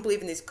believe, you don't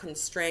believe in these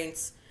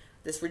constraints,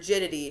 this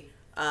rigidity,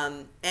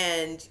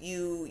 and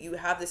you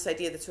have this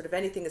idea that sort of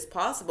anything is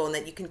possible and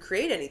that you can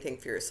create anything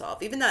for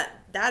yourself. Even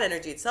that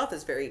energy itself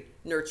is very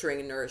nurturing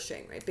and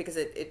nourishing, right? Because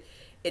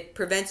it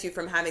prevents you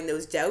from having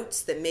those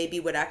doubts that maybe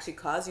would actually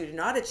cause you to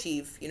not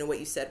achieve, you know, what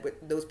you said,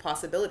 with those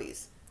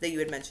possibilities that you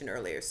had mentioned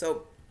earlier.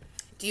 So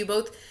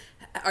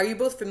are you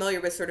both familiar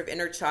with sort of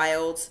inner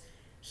child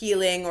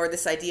healing, or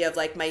this idea of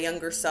like my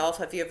younger self?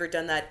 Have you ever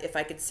done that? If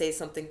I could say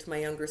something to my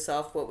younger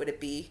self, what would it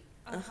be?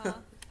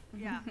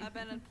 Yeah, I've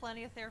been in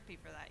plenty of therapy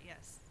for that,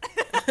 yes.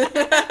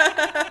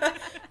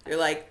 You're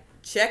like,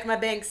 check my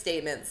bank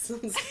statements.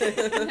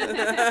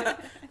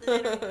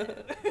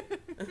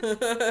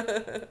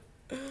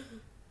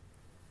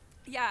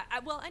 Yeah,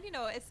 well, and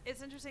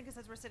it's interesting because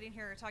as we're sitting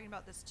here talking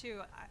about this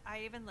too,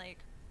 I even like,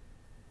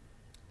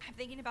 I'm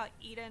thinking about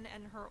Eden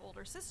and her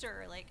older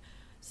sister, like,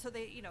 so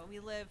they, we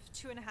live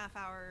 2.5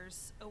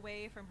 hours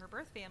away from her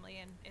birth family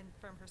and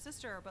from her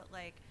sister, but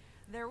like,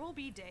 there will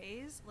be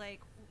days,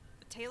 like,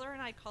 Taylor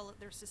and I call it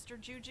their sister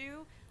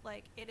juju.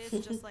 Like, it is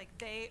just like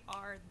they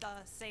are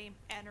the same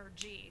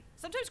energy.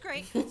 Sometimes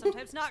great,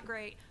 sometimes not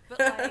great, but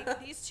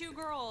like these two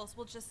girls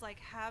will just like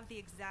have the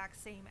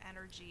exact same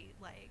energy,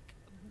 like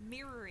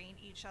mirroring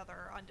each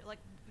other. On like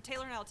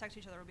Taylor and I will text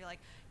each other and be like,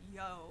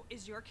 "Yo,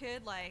 is your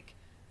kid like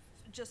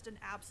just an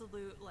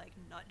absolute like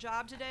nut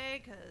job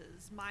today?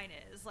 Because mine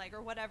is," like,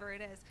 or whatever it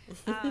is.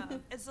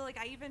 And so like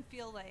I even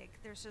feel like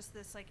there's just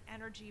this like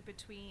energy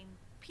between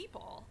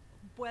people,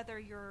 whether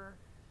you're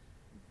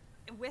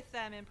with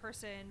them in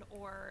person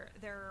or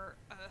they're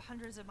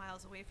hundreds of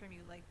miles away from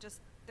you, like just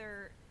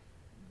they're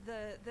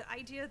the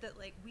idea that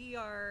like we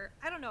are,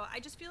 I don't know, I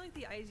just feel like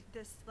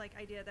this like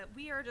idea that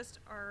we are just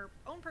our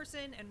own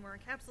person and we're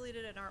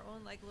encapsulated in our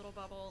own like little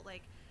bubble,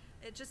 like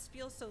it just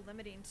feels so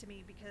limiting to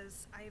me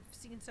because I've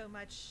seen so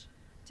much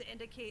to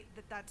indicate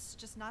that that's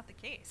just not the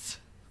case.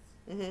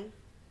 Mm-hmm.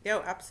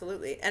 Yeah,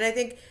 absolutely. And I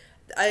think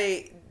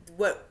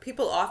what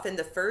people often,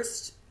 the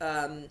first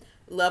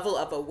level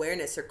of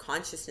awareness or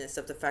consciousness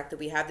of the fact that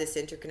we have this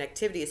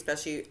interconnectivity,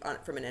 especially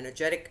from an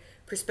energetic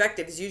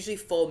perspective, is usually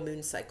full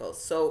moon cycles.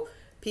 So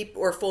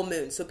full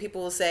moon. So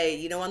people will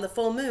say, on the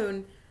full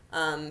moon,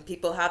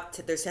 people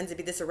there tends to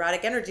be this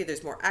erratic energy.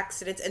 There's more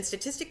accidents, and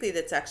statistically,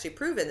 that's actually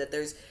proven that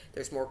there's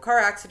more car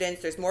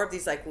accidents. There's more of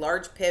these like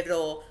large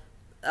pivotal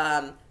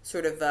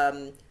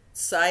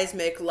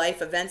seismic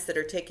life events that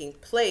are taking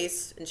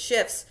place and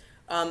shifts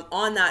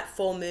on that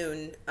full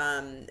moon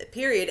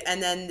period.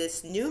 And then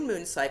this new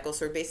moon cycle,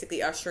 so we're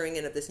basically ushering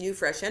in of this new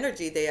fresh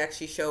energy. They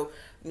actually show,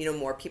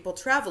 more people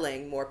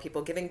traveling, more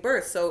people giving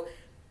birth. So,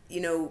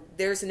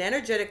 there's an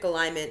energetic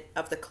alignment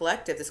of the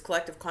collective, this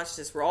collective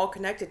consciousness we're all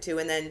connected to.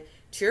 And then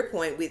to your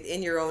point,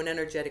 within your own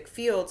energetic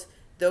fields,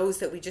 those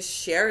that we just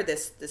share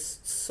this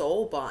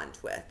soul bond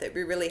with, that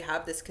we really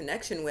have this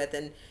connection with.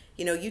 And,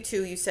 you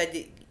two, you said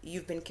that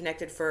you've been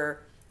connected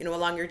for,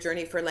 along your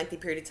journey for a lengthy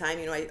period of time.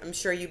 I'm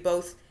sure you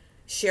both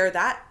share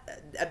that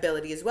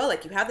ability as well.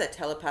 Like, you have that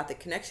telepathic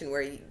connection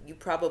where you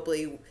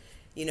probably,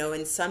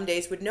 in some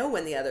days would know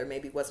when the other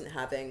maybe wasn't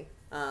having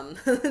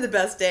the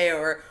best day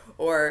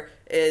or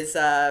is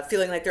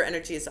feeling like their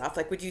energy is off.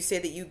 Like, would you say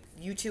that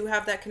you two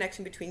have that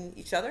connection between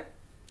each other?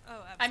 Oh,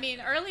 absolutely. I mean,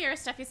 earlier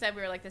Steffi said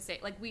we were like the same,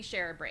 like we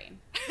share a brain.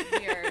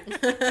 We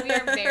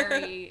are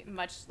very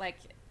much like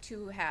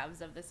two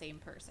halves of the same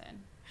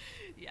person.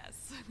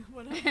 Yes,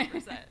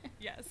 100%.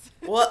 Yes.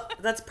 Well,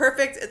 that's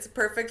perfect. It's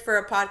perfect for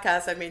a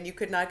podcast. I mean, you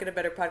could not get a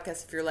better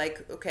podcast if you're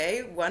like,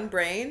 okay, one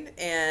brain,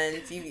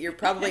 and you're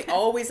probably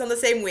always on the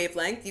same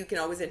wavelength. You can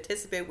always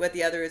anticipate what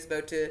the other is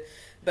about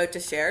to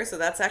share. So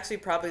that's actually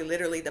probably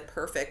literally the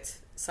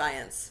perfect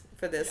science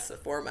for this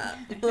format.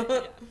 Yeah,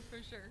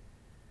 for sure.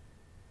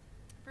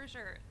 For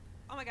sure.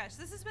 Oh my gosh,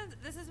 this has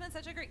been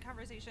such a great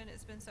conversation.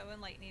 It's been so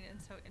enlightening and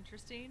so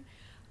interesting.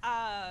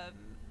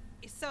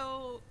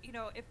 So,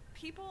 if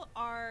people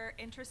are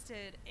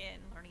interested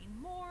in learning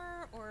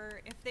more,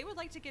 or if they would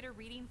like to get a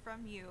reading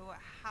from you,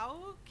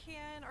 how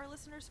can our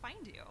listeners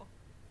find you?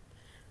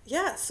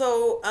 Yeah,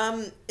 so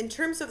in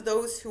terms of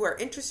those who are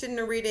interested in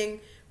a reading,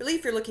 really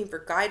if you're looking for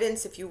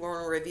guidance, if you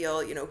want to reveal,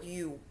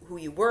 who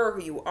you were,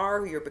 who you are,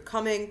 who you're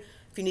becoming,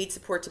 if you need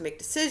support to make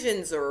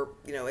decisions or,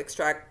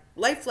 extract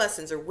life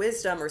lessons or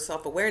wisdom or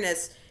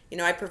self-awareness,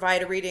 I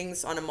provide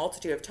readings on a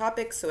multitude of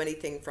topics. So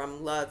anything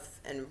from love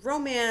and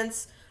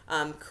romance,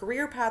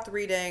 career path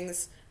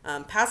readings,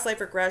 past life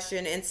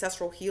regression,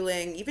 ancestral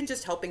healing, even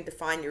just helping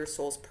define your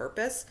soul's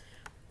purpose.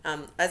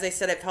 As I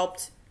said, I've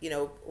helped,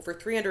 over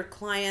 300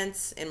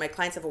 clients, and my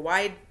clients have a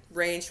wide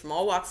range from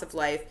all walks of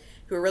life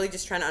who are really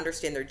just trying to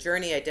understand their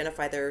journey,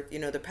 identify their,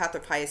 the path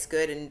of highest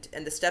good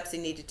and the steps they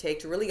need to take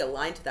to really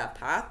align to that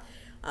path.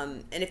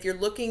 And if you're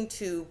looking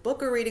to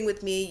book a reading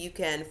with me, you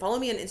can follow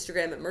me on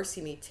Instagram at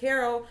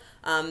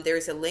MercyMeTarot.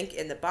 There's a link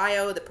in the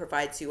bio that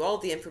provides you all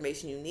the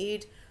information you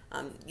need.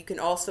 You can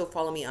also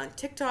follow me on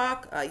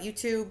TikTok,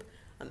 YouTube.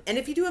 And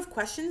if you do have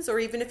questions, or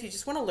even if you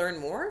just want to learn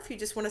more, if you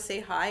just want to say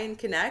hi and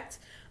connect,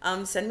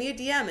 send me a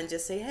DM and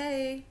just say,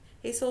 hey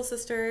soul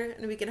sister,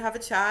 and we can have a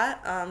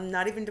chat,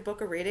 not even to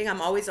book a reading.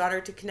 I'm always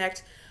honored to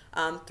connect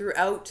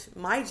throughout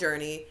my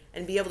journey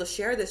and be able to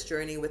share this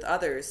journey with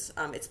others.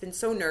 It's been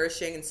so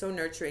nourishing and so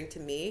nurturing to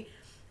me.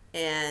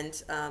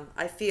 And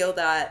I feel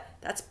that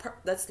that's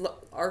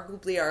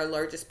arguably our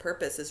largest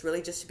purpose, is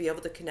really just to be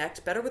able to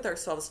connect better with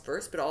ourselves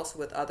first, but also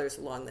with others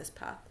along this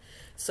path.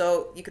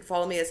 So you could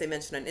follow me, as I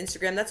mentioned, on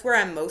Instagram. That's where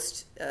I'm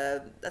most,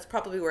 that's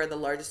probably where the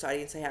largest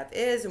audience I have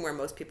is, and where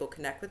most people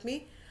connect with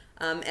me.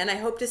 And I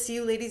hope to see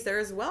you ladies there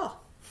as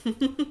well.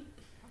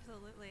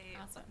 Absolutely.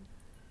 Awesome.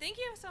 Thank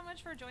you so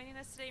much for joining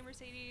us today,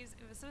 Mercedes.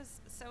 It was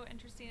so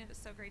interesting. It was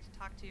so great to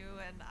talk to you,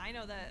 and I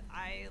know that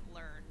I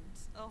learned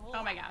a whole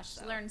lot. Oh my gosh,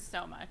 learned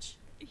so much.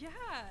 Yeah.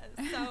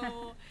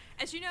 So,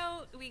 as you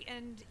know, we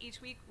end each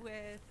week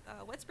with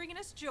what's bringing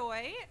us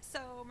joy.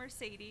 So,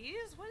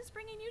 Mercedes, what is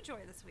bringing you joy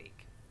this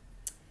week?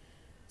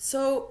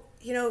 So,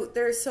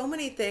 there are so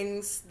many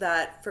things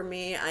that for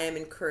me I am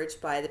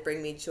encouraged by that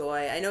bring me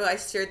joy. I know I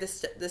shared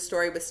this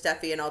story with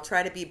Steffi, and I'll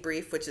try to be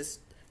brief, which is,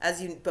 as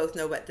you both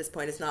know at this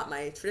point, is not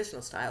my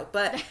traditional style.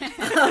 But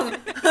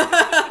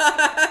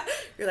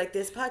you're like,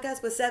 this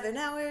podcast was 7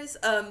 hours.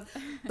 So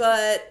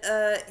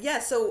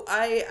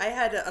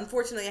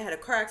unfortunately I had a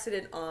car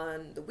accident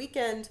on the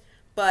weekend.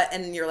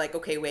 And you're like,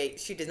 okay,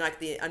 wait, she did not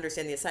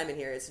understand the assignment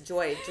here. It's a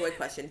joy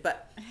question.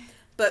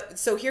 But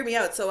so hear me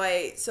out.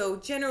 So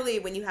generally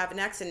when you have an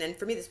accident, and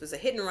for me this was a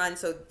hit and run,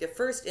 so the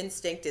first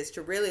instinct is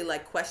to really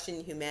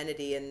question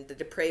humanity and the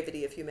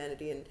depravity of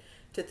humanity, and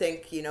to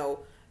think,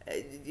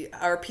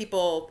 are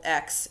people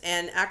X?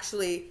 And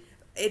actually,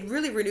 it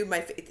really renewed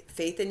my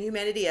faith in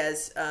humanity,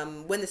 as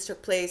when this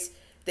took place,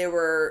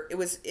 it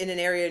was in an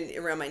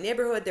area around my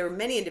neighborhood. There were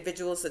many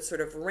individuals that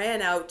sort of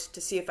ran out to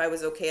see if I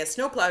was okay. A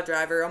snowplow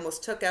driver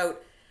almost took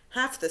out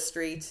half the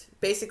street,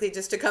 basically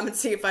just to come and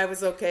see if I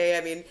was okay.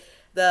 I mean,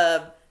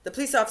 the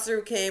police officer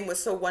who came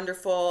was so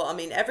wonderful. I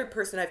mean, every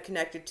person I've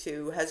connected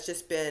to has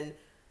just been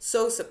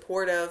so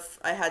supportive.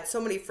 I had so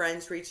many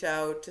friends reach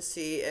out to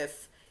see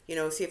if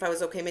I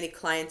was okay, many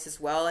clients as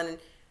well. And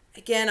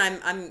again,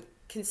 I'm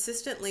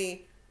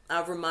consistently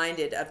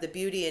reminded of the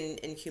beauty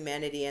in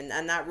humanity, and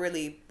that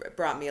really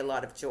brought me a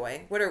lot of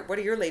joy. What are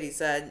your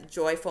ladies'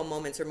 joyful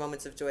moments or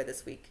moments of joy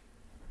this week?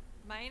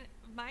 Mine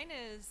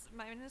is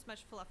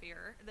much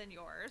fluffier than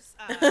yours.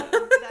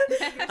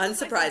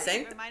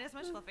 Unsurprising. Mine is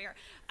much fluffier.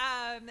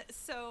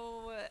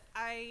 So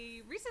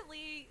I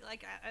recently, I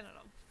don't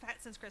know,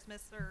 since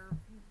Christmas or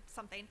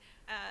something,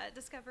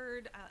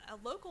 discovered a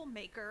local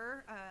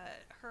maker.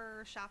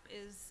 Her shop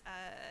is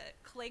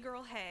Clay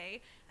Girl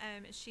Hay.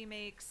 She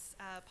makes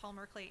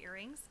polymer clay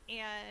earrings,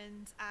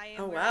 and I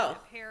am wearing a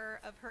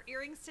pair of her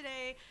earrings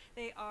today.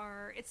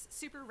 It's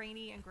super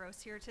rainy and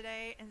gross here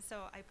today, and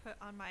so I put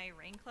on my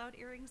rain cloud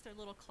earrings. They're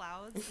little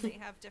clouds, and they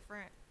have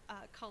different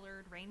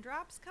colored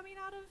raindrops coming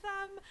out of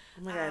them.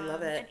 Oh my God, I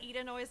love it. And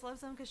Eden always loves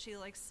them because she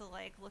likes to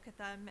look at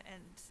them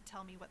and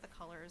tell me what the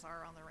colors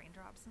are on the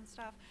raindrops and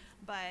stuff.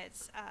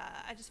 But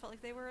I just felt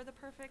like they were the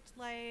perfect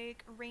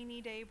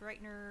rainy day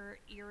brightener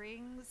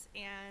earrings,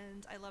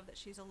 and I love that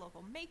she's a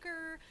local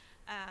maker.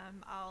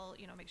 I'll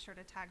make sure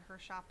to tag her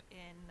shop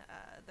in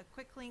the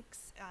quick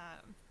links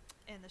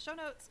in the show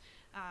notes.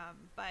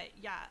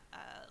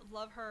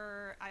 Love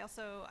her.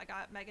 I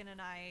got Megan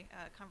and I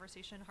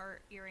conversation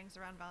heart earrings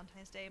around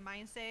Valentine's Day.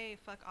 Mine say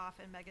fuck off,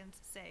 and Megan's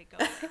say go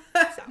away.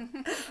 So.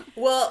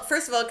 Well,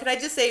 first of all, could I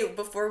just say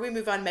before we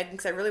move on, Megan,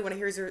 because I really want to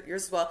hear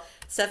yours as well.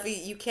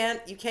 Steffi, you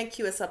can't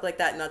cue us up like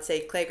that and not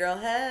say Clay Girl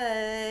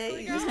Hey.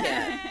 Clay You Girl, just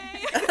can't. hey.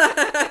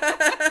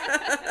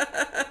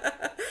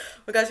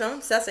 Oh my gosh, I'm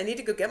obsessed. I need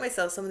to go get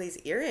myself some of these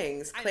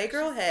earrings. Clay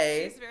Girl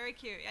Hey. She's very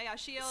cute. Yeah.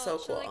 She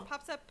cool.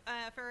 pops up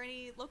for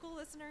any local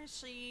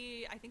listeners.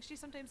 I think she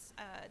sometimes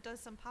does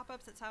some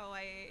pop-ups. That's how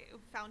I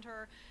found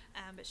her.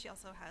 But she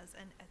also has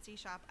an Etsy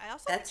shop.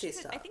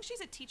 I think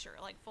she's a teacher,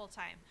 full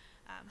time.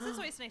 So it's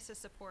always nice to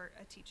support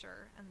a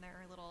teacher and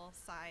their little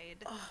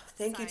side. Oh,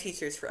 thank you,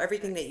 teachers, for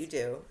everything that you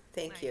do.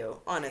 Thank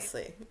you,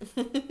 honestly.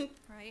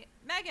 Right.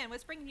 Megan,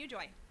 what's bringing you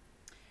joy?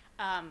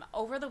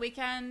 Over the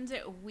weekend,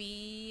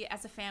 we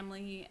as a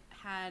family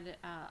had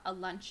a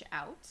lunch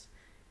out.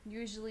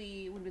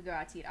 Usually when we go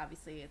out to eat,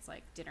 obviously it's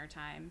dinner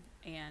time,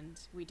 and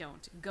we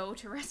don't go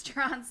to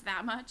restaurants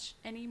that much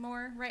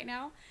anymore right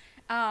now.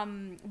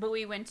 But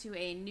we went to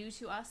a new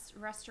to us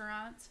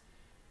restaurant,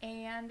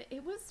 and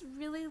it was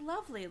really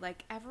lovely.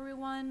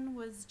 Everyone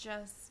was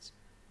just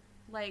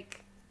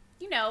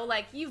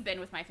you've been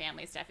with my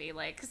family, Steffi.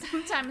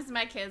 Sometimes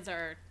my kids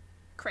are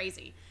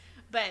crazy.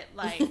 But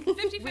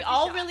 50-50 we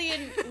all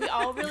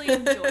really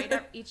enjoyed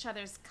each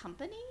other's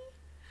company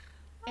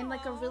in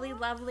a really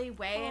lovely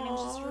way. Aww. And it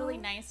was just really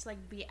nice to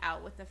be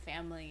out with the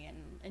family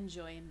and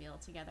enjoy a meal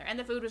together. And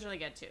the food was really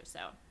good too. So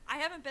I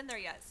haven't been there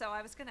yet, so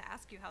I was going to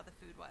ask you how the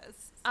food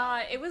was.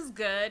 So. It was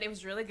good. It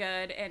was really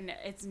good, and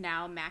it's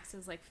now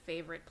Max's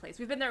favorite place.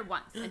 We've been there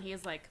once, and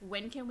he's like,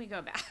 "When can we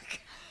go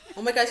back?"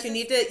 Oh my gosh, you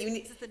need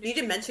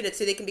to mention it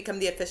so they can become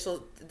the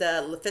official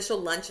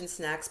lunch and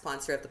snack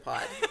sponsor of the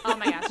pod. Oh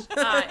my gosh,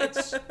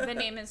 the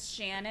name is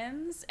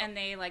Shannon's, and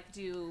they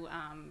do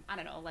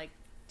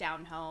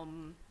down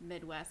home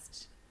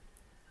Midwest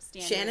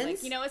standard,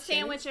 Shannon's?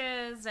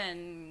 Sandwiches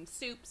and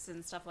soups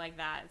and stuff like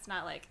that. It's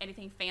not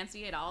anything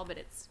fancy at all, but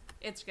it's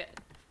good.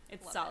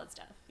 It's love solid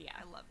stuff. Yeah,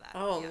 I love that.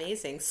 Oh, yeah.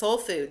 Amazing. Soul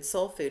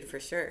food for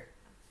sure.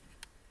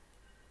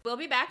 We'll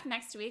be back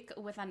next week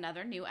with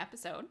another new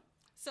episode.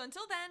 So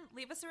until then,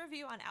 leave us a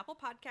review on Apple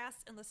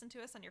Podcasts and listen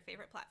to us on your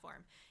favorite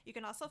platform. You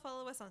can also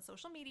follow us on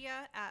social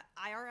media at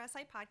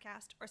IRSI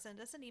Podcast, or send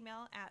us an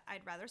email at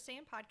I'd rather stay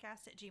in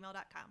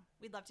podcast@gmail.com.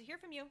 We'd love to hear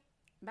from you.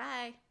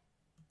 Bye.